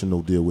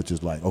promotional deal, which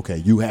is okay,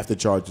 you have to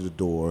charge at the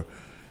door.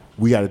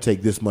 We got to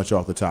take this much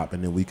off the top,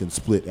 and then we can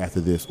split after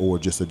this, or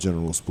just a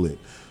general split.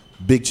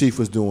 Big Chief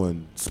was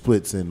doing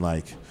splits and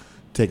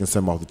taking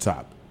some off the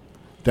top.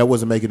 That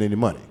wasn't making any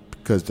money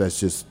because that's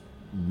just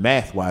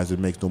math-wise, it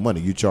makes no money.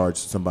 You charge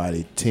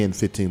somebody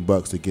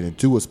 $10-15 to get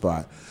into a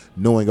spot,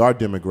 knowing our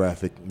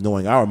demographic,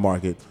 knowing our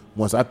market.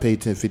 Once I pay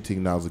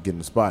 $10-15 to get in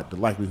the spot, the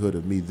likelihood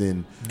of me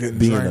then Getting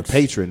being drinks. a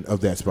patron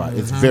of that spot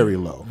is very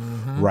low,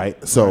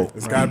 right? So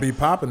It's got to be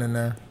popping in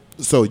there.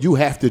 so you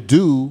have to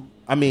do.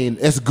 I mean,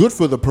 it's good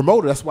for the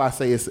promoter. That's why I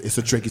say it's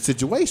a tricky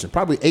situation.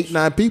 Probably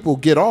 8-9 people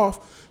get off.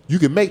 You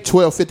can make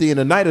 $12.50 in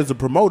a night as a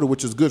promoter,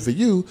 which is good for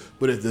you.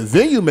 But if the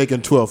venue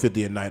making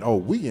 $12.50 a night,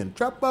 we in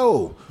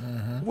trouble.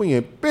 We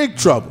in big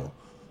trouble.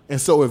 And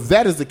so if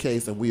that is the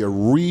case and we are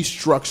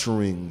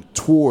restructuring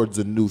towards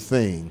a new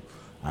thing,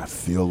 I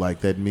feel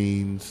like that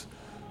means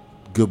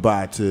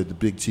goodbye to the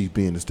Big Chief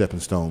being the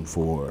stepping stone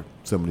for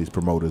some of these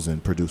promoters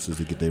and producers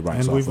to get their rights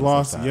And off we've for the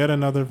lost first time. yet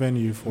another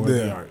venue for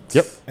the arts.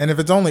 Yep. And if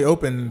it's only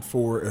open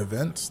for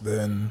events,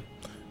 then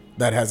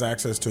that has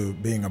access to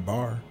being a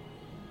bar.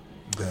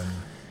 Then,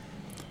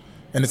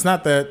 and it's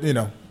not that,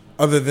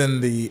 other than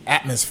the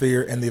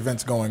atmosphere and the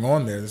events going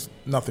on there's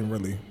nothing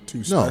really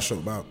too special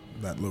about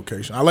that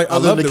location. I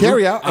love the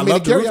carryout. I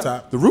love the carryout.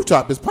 rooftop The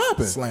rooftop is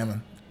popping.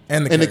 slamming.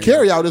 And the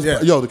carryout is, Yeah.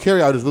 the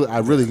carryout is really, I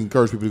really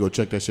encourage people to go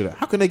check that shit out.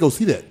 How can they go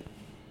see that?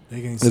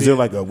 They can Is see there it.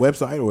 like a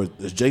website or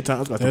is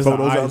J-Times got the There's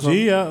photos out? an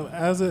IG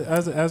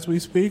as we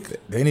speak.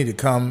 They need to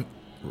come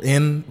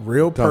in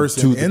real Come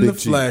person, to the in the Big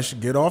Chief. flesh,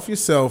 get off your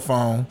cell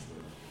phone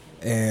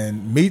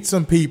and meet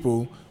some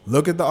people.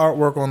 Look at the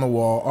artwork on the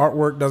wall.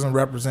 Artwork doesn't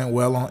represent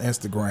well on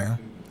Instagram.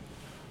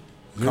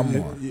 Come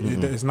on.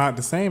 It's not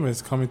the same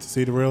as coming to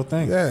see the real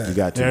thing. Yeah. You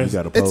got to There's-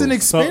 pose. It's an So,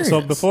 experience.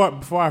 so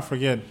before I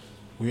forget,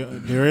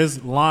 there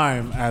is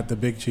Lime at the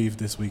Big Chief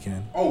this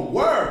weekend. Oh,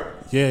 word.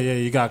 Yeah,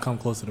 you gotta come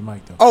close to the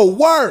mic though. Oh,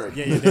 word.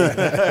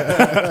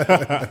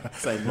 Yeah.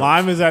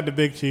 Lime is at the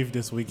Big Chief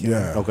this weekend.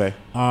 Yeah. Okay.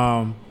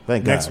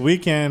 Thank Next God.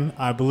 weekend,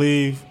 I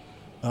believe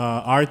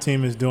our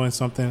team is doing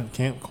something.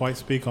 Can't quite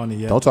speak on it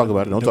yet. Don't talk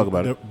about it. Don't talk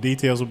about The it.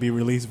 details will be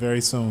released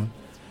very soon.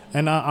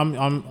 And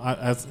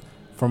as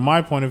from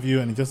my point of view,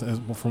 and just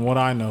from what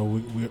I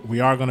know, we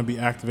are going to be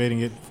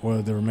activating it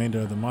for the remainder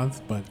of the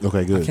month. But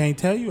Okay, good. I can't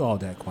tell you all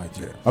that quite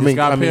yet. I mean-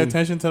 gotta I pay mean-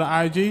 attention to the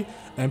IG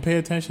and pay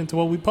attention to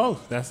what we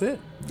post. That's it.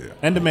 Yeah.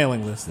 And the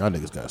mailing list. Y'all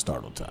niggas got to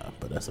start on time,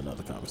 but that's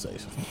another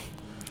conversation.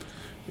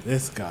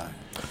 This guy.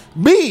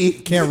 Me?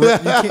 You can't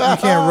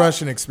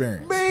rush an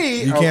experience.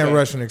 Me? You can't Okay.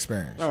 rush an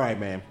experience. All right,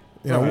 man.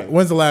 You know, All right.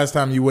 when's the last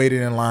time you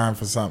waited in line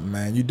for something,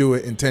 man? You do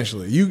it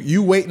intentionally.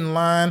 You wait in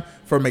line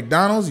for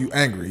McDonald's, you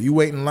angry. You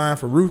wait in line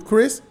for Ruth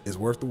Chris, it's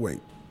worth the wait.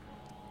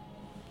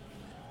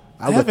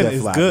 I'll let Evan that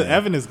is fly, good. man.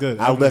 Evan is good.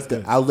 I'll Evan is let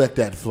good. that. I'll let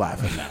that fly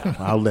for now.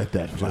 I'll let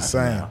that fly. Just for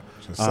saying. now.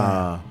 Just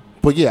saying.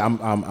 But yeah,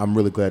 I'm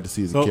really glad to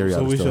see the carryout.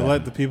 So we is still should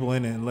let happening. the people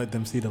in and let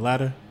them see the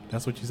ladder.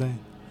 That's what you're saying.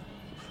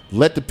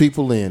 Let the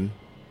people in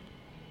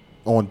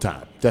on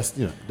time. That's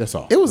that's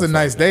all. It was a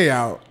nice day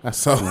out.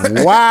 So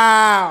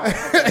Wow.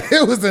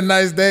 it was a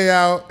nice day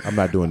out. I'm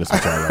not doing this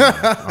with y'all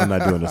right now. I'm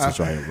not doing this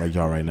with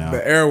y'all right now.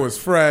 The air was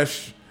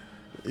fresh.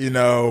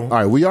 All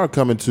right, we are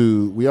coming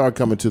to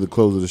the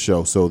close of the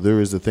show. So there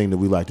is a thing that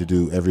we like to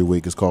do every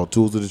week. It's called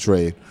Tools of the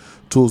Trade.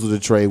 Tools of the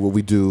Trade. What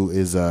we do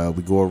is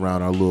we go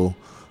around our little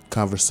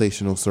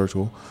conversational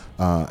circle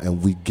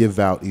and we give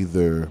out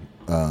either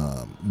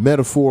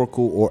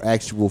metaphorical or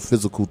actual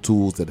physical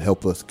tools that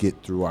help us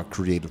get through our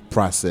creative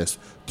process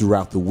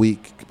throughout the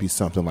week. It could be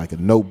something like a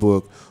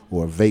notebook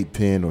or a vape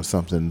pen or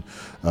something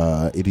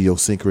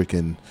idiosyncratic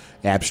and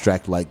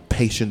abstract like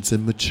patience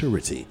and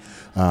maturity.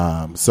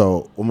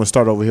 So I'm going to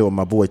start over here with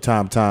my boy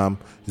Tom.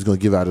 He's going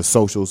to give out his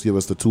socials, give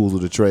us the tools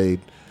of the trade,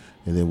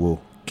 and then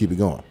we'll keep it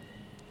going.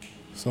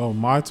 So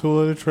my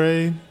tool of the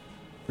trade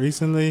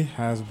recently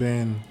has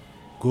been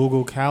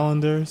Google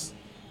Calendars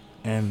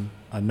and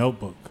a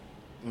notebook.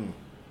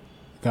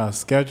 Got to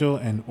schedule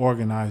and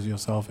organize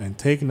yourself and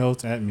take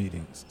notes at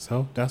meetings.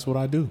 So that's what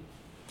I do.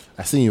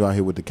 I seen you out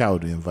here with the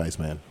calendar invites,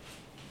 man.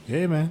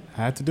 Yeah, man.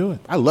 I had to do it.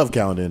 I love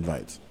calendar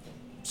invites.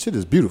 Shit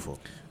is beautiful.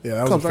 Yeah,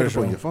 that was Comes right up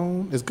official. on your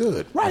phone. It's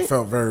good. I Right.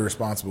 felt very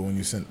responsible when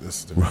you sent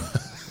this to me.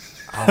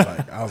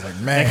 I was like,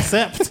 man,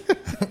 Except.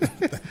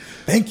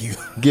 thank you.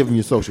 Give him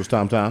your socials,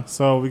 Tom.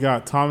 So we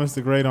got Thomas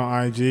the Great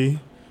on IG.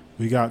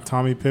 We got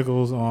Tommy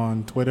Pickles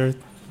on Twitter,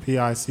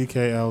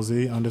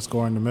 PICKLZ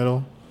 _ in the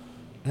middle.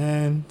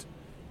 And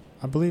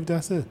I believe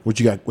that's it. What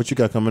you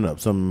got coming up?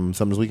 Some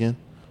this weekend?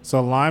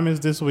 So Lime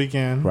is this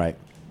weekend. Right.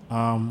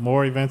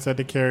 More events at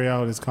the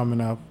Carryout is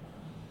coming up.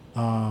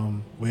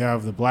 We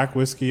have the Black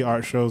Whiskey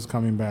art shows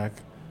coming back,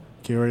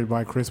 curated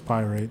by Chris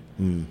Pirate.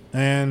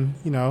 And,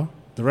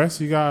 the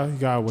rest you got wait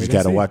You and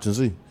got to see. watch and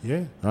see.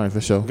 Yeah. All right, for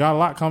sure. We got a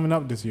lot coming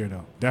up this year,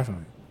 though.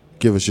 Definitely.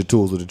 Give us your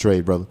tools of the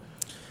trade, brother.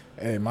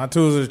 Hey, my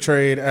tools of the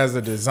trade as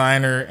a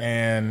designer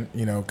and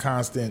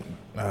constant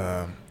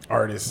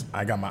artist.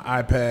 I got my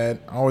iPad.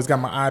 I always got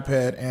my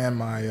iPad and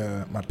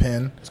my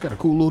pen. It's got a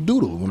cool little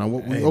doodle when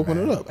we Hey, open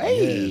man. it up.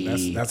 Hey,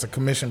 Yeah, that's a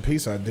commission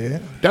piece I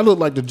did. that looked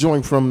like the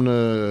joint from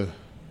the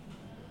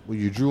where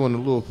you drew on the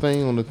little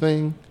thing on the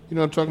thing. You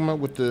know what I'm talking about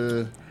with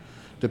the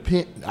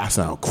pen? I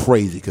sound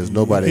crazy because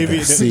nobody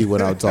can see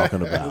what I'm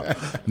talking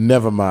about.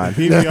 Never mind.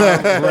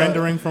 PBR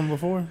rendering from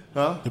before?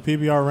 Huh? The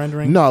PBR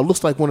rendering? No, it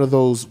looks like one of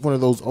those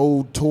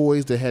old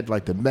toys that had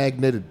like the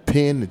magnetic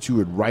pen that you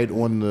would write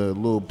on the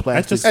little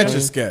plastic. Etch-a-sketch.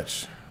 thing.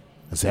 Etch-a-Sketch.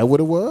 Is that what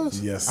it was?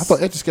 Yes. I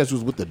thought Etch-a-Sketch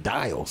was with the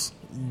dials.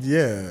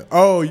 Yeah.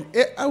 Oh, it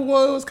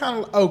was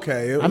kind of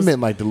okay. I meant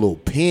like the little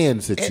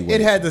pen situation. It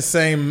had the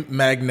same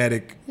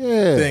magnetic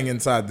Yeah. thing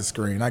inside the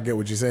screen. I get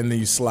what you said. And then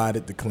you slide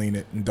it to clean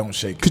it and don't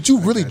shake it. Could you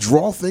really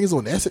draw things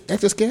on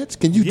Etch-a-Sketch?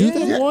 Can you do Yeah.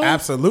 that? Yeah, What?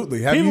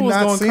 absolutely. Have People you was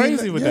not going seen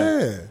crazy it? with yeah.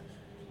 that.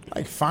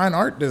 Like fine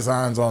art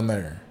designs on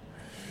there.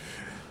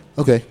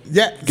 Okay.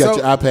 Yeah. Got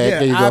your iPad. Yeah,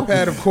 There you go.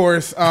 iPad, of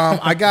course.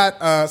 I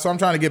got, so I'm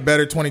trying to get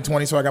better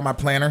 2020, so I got my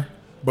planner.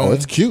 Boom. Oh,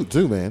 it's cute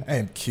too, man.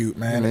 And cute,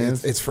 man.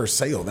 It's for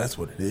sale. That's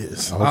what it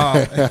is.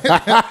 I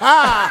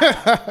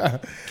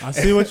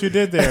see what you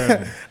did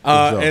there.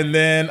 And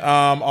then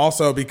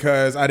also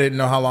because I didn't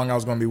know how long I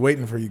was going to be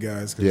waiting for you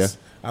guys because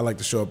Yeah. I like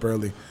to show up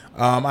early.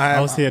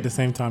 I was here at the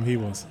same time he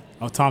was.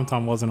 Oh,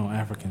 Tom wasn't on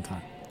African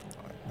time.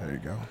 There you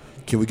go.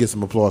 Can we get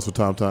some applause for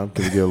Tom Tom?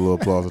 Can we get a little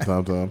applause for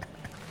Tom Tom?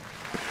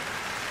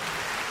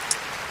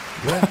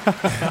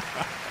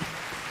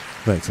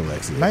 Thanks,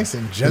 Alexia. Nice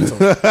and gentle.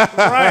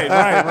 Right.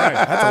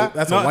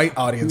 That's a white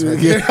audience right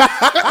here.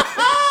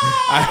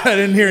 I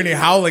didn't hear any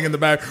howling in the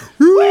back.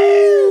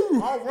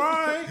 All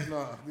right.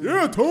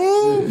 Yeah,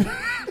 Tom.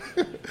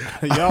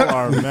 Y'all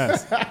are a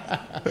mess.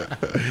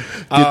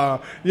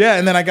 Yeah,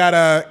 and then I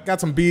got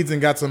some beads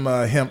and got some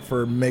hemp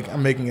for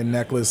I'm making a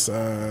necklace.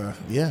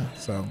 Yeah,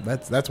 so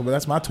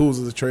that's my tools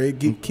of the trade.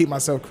 Keep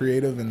myself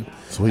creative and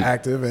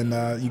active,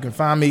 and you can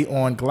find me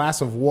on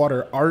Glass of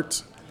Water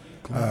Art.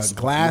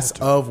 Glass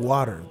of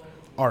Water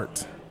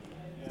Art.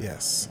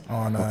 Yes,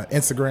 on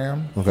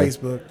Instagram,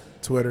 Facebook,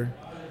 Twitter.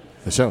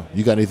 For sure.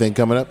 You got anything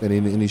coming up?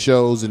 Any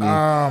shows? Any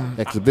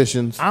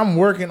exhibitions? I'm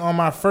working on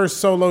my first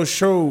solo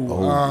show,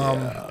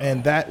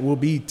 and that will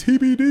be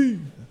TBD.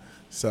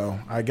 So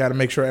I got to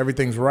make sure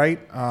everything's right.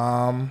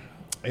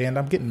 And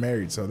I'm getting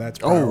married, so that's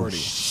priority.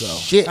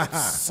 Shit,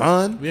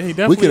 son. Yeah, he we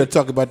definitely- could have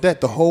talked about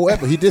that the whole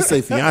episode. He did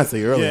say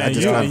fiance earlier. Yeah, I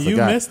just you- kind of you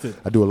forgot. missed it.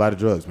 I do a lot of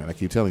drugs, man. I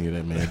keep telling you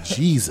that, man.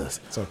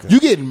 Jesus. It's okay. You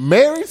getting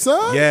married,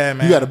 son? Yeah,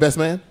 man. You got a best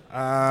man?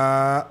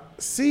 No,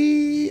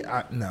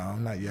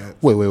 not yet.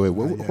 Wait. yet.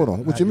 Hold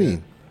on. What Not you yet.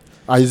 mean?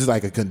 Is this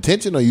like a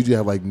contention, or you just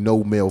have like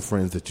no male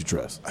friends that you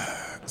trust?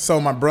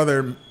 So my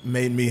brother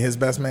made me his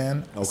best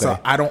man. Okay. So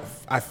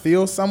I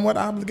feel somewhat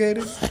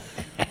obligated,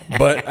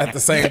 but at the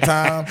same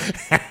time,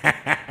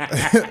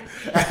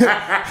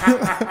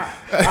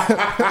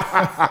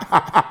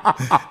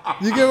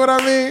 you get what I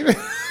mean?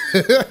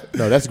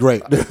 No, that's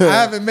great. I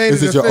haven't made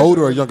Is it it your official.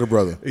 older or younger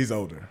brother? He's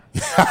older.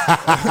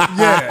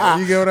 Yeah,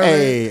 you get what I mean?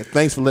 Hey,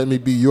 thanks for letting me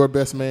be your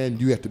best man.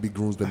 You have to be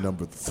groomsman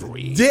number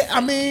 3. Yeah, I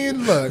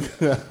mean, look,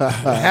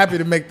 happy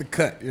to make the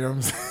cut. You know what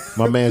I'm saying?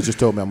 My man just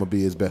told me I'm gonna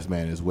be his best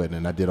man at his wedding,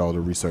 and I did all the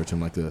research.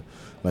 I'm like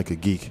a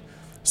geek.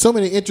 So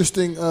many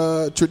interesting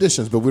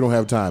traditions, but we don't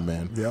have time,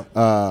 man. Yep.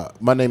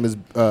 My name is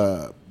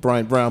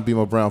Brian Brown,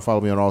 BMO Brown.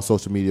 Follow me on all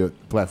social media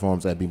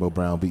platforms at BMO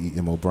Brown,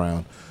 BEMO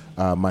Brown.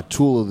 My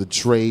tool of the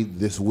trade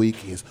this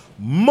week is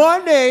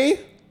money.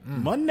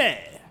 Money.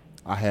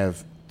 I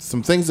have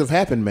some things have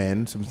happened,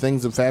 man. Some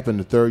things have happened.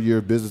 The third year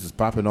of business is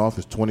popping off.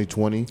 It's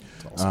 2020.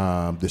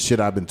 Awesome. The shit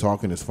I've been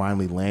talking is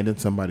finally landing.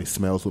 Somebody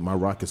smells what my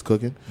rock is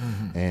cooking.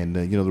 Mm-hmm. And,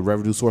 the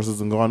revenue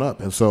sources have gone up.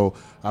 And so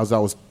I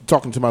was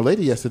talking to my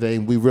lady yesterday,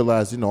 and we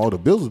realized, all the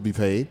bills would be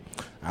paid.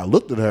 I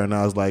looked at her, and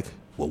I was like,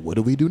 well, what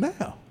do we do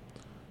now?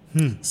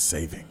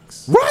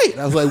 Savings. Right.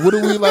 I was like, what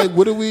do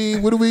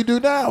we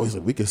do now? He's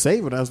like, we can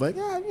save it. I was like,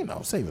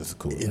 savings is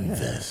cool.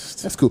 Invest.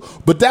 Yeah, that's cool.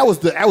 But that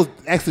was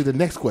actually the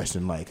next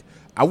question. Like,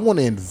 I want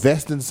to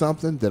invest in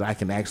something that I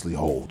can actually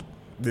hold.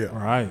 Yeah.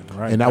 Right.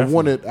 And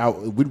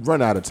definitely. we'd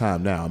run out of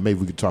time now. Maybe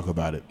we could talk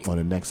about it on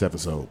the next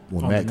episode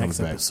when Matt comes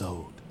back.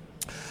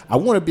 I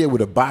want to be able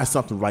to buy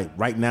something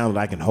right now that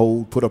I can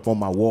hold, put up on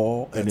my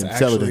wall, and then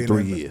sell it in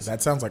 3 years.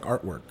 That sounds like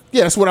artwork.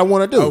 Yeah, that's what I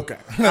want to do. Okay.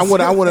 I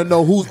want to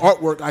know whose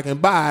artwork I can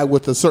buy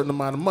with a certain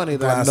amount of money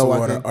that I know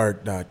I can.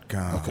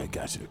 Glassofwaterart.com. Okay,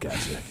 gotcha.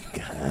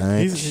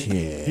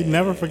 He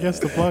never forgets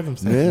to plug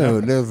himself. No,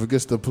 never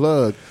forgets to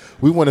plug.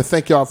 We want to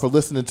thank y'all for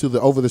listening to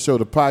the Over the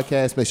Shoulder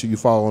podcast. Make sure you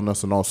follow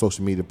us on all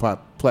social media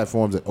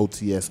platforms at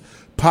OTS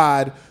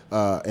Pod,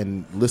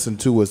 and listen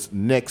to us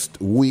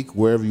next week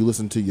wherever you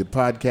listen to your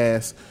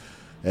podcasts.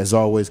 As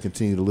always,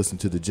 continue to listen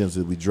to the gems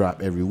that we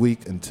drop every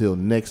week. Until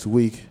next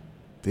week,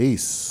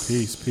 peace.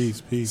 Peace.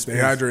 Stay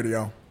hydrated,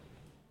 y'all.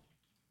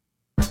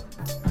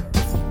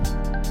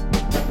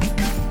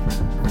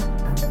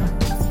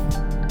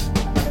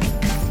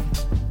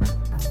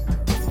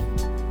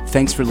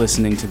 Thanks for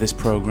listening to this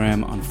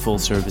program on Full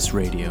Service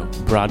Radio,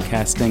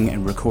 broadcasting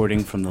and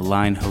recording from the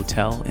Line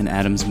Hotel in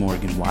Adams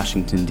Morgan,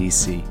 Washington,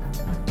 D.C.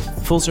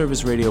 Full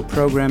Service Radio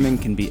programming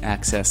can be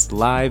accessed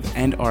live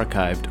and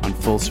archived on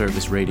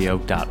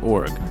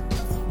fullserviceradio.org.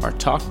 Our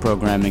talk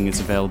programming is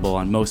available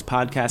on most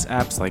podcast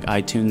apps like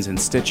iTunes and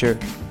Stitcher,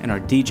 and our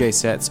DJ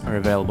sets are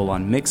available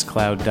on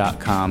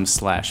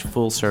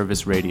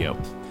mixcloud.com/fullserviceradio.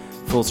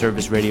 Full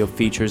Service Radio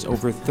features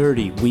over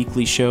 30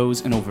 weekly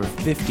shows and over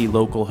 50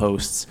 local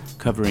hosts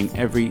covering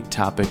every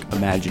topic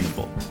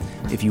imaginable.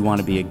 If you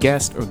want to be a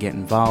guest or get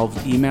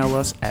involved, email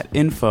us at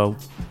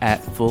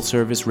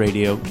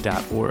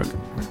info@fullserviceradio.org.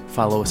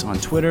 Follow us on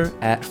Twitter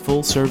at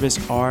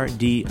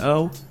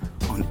FullServiceRDO,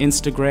 on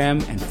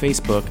Instagram and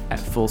Facebook at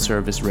Full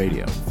Service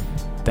Radio.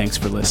 Thanks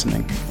for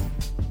listening.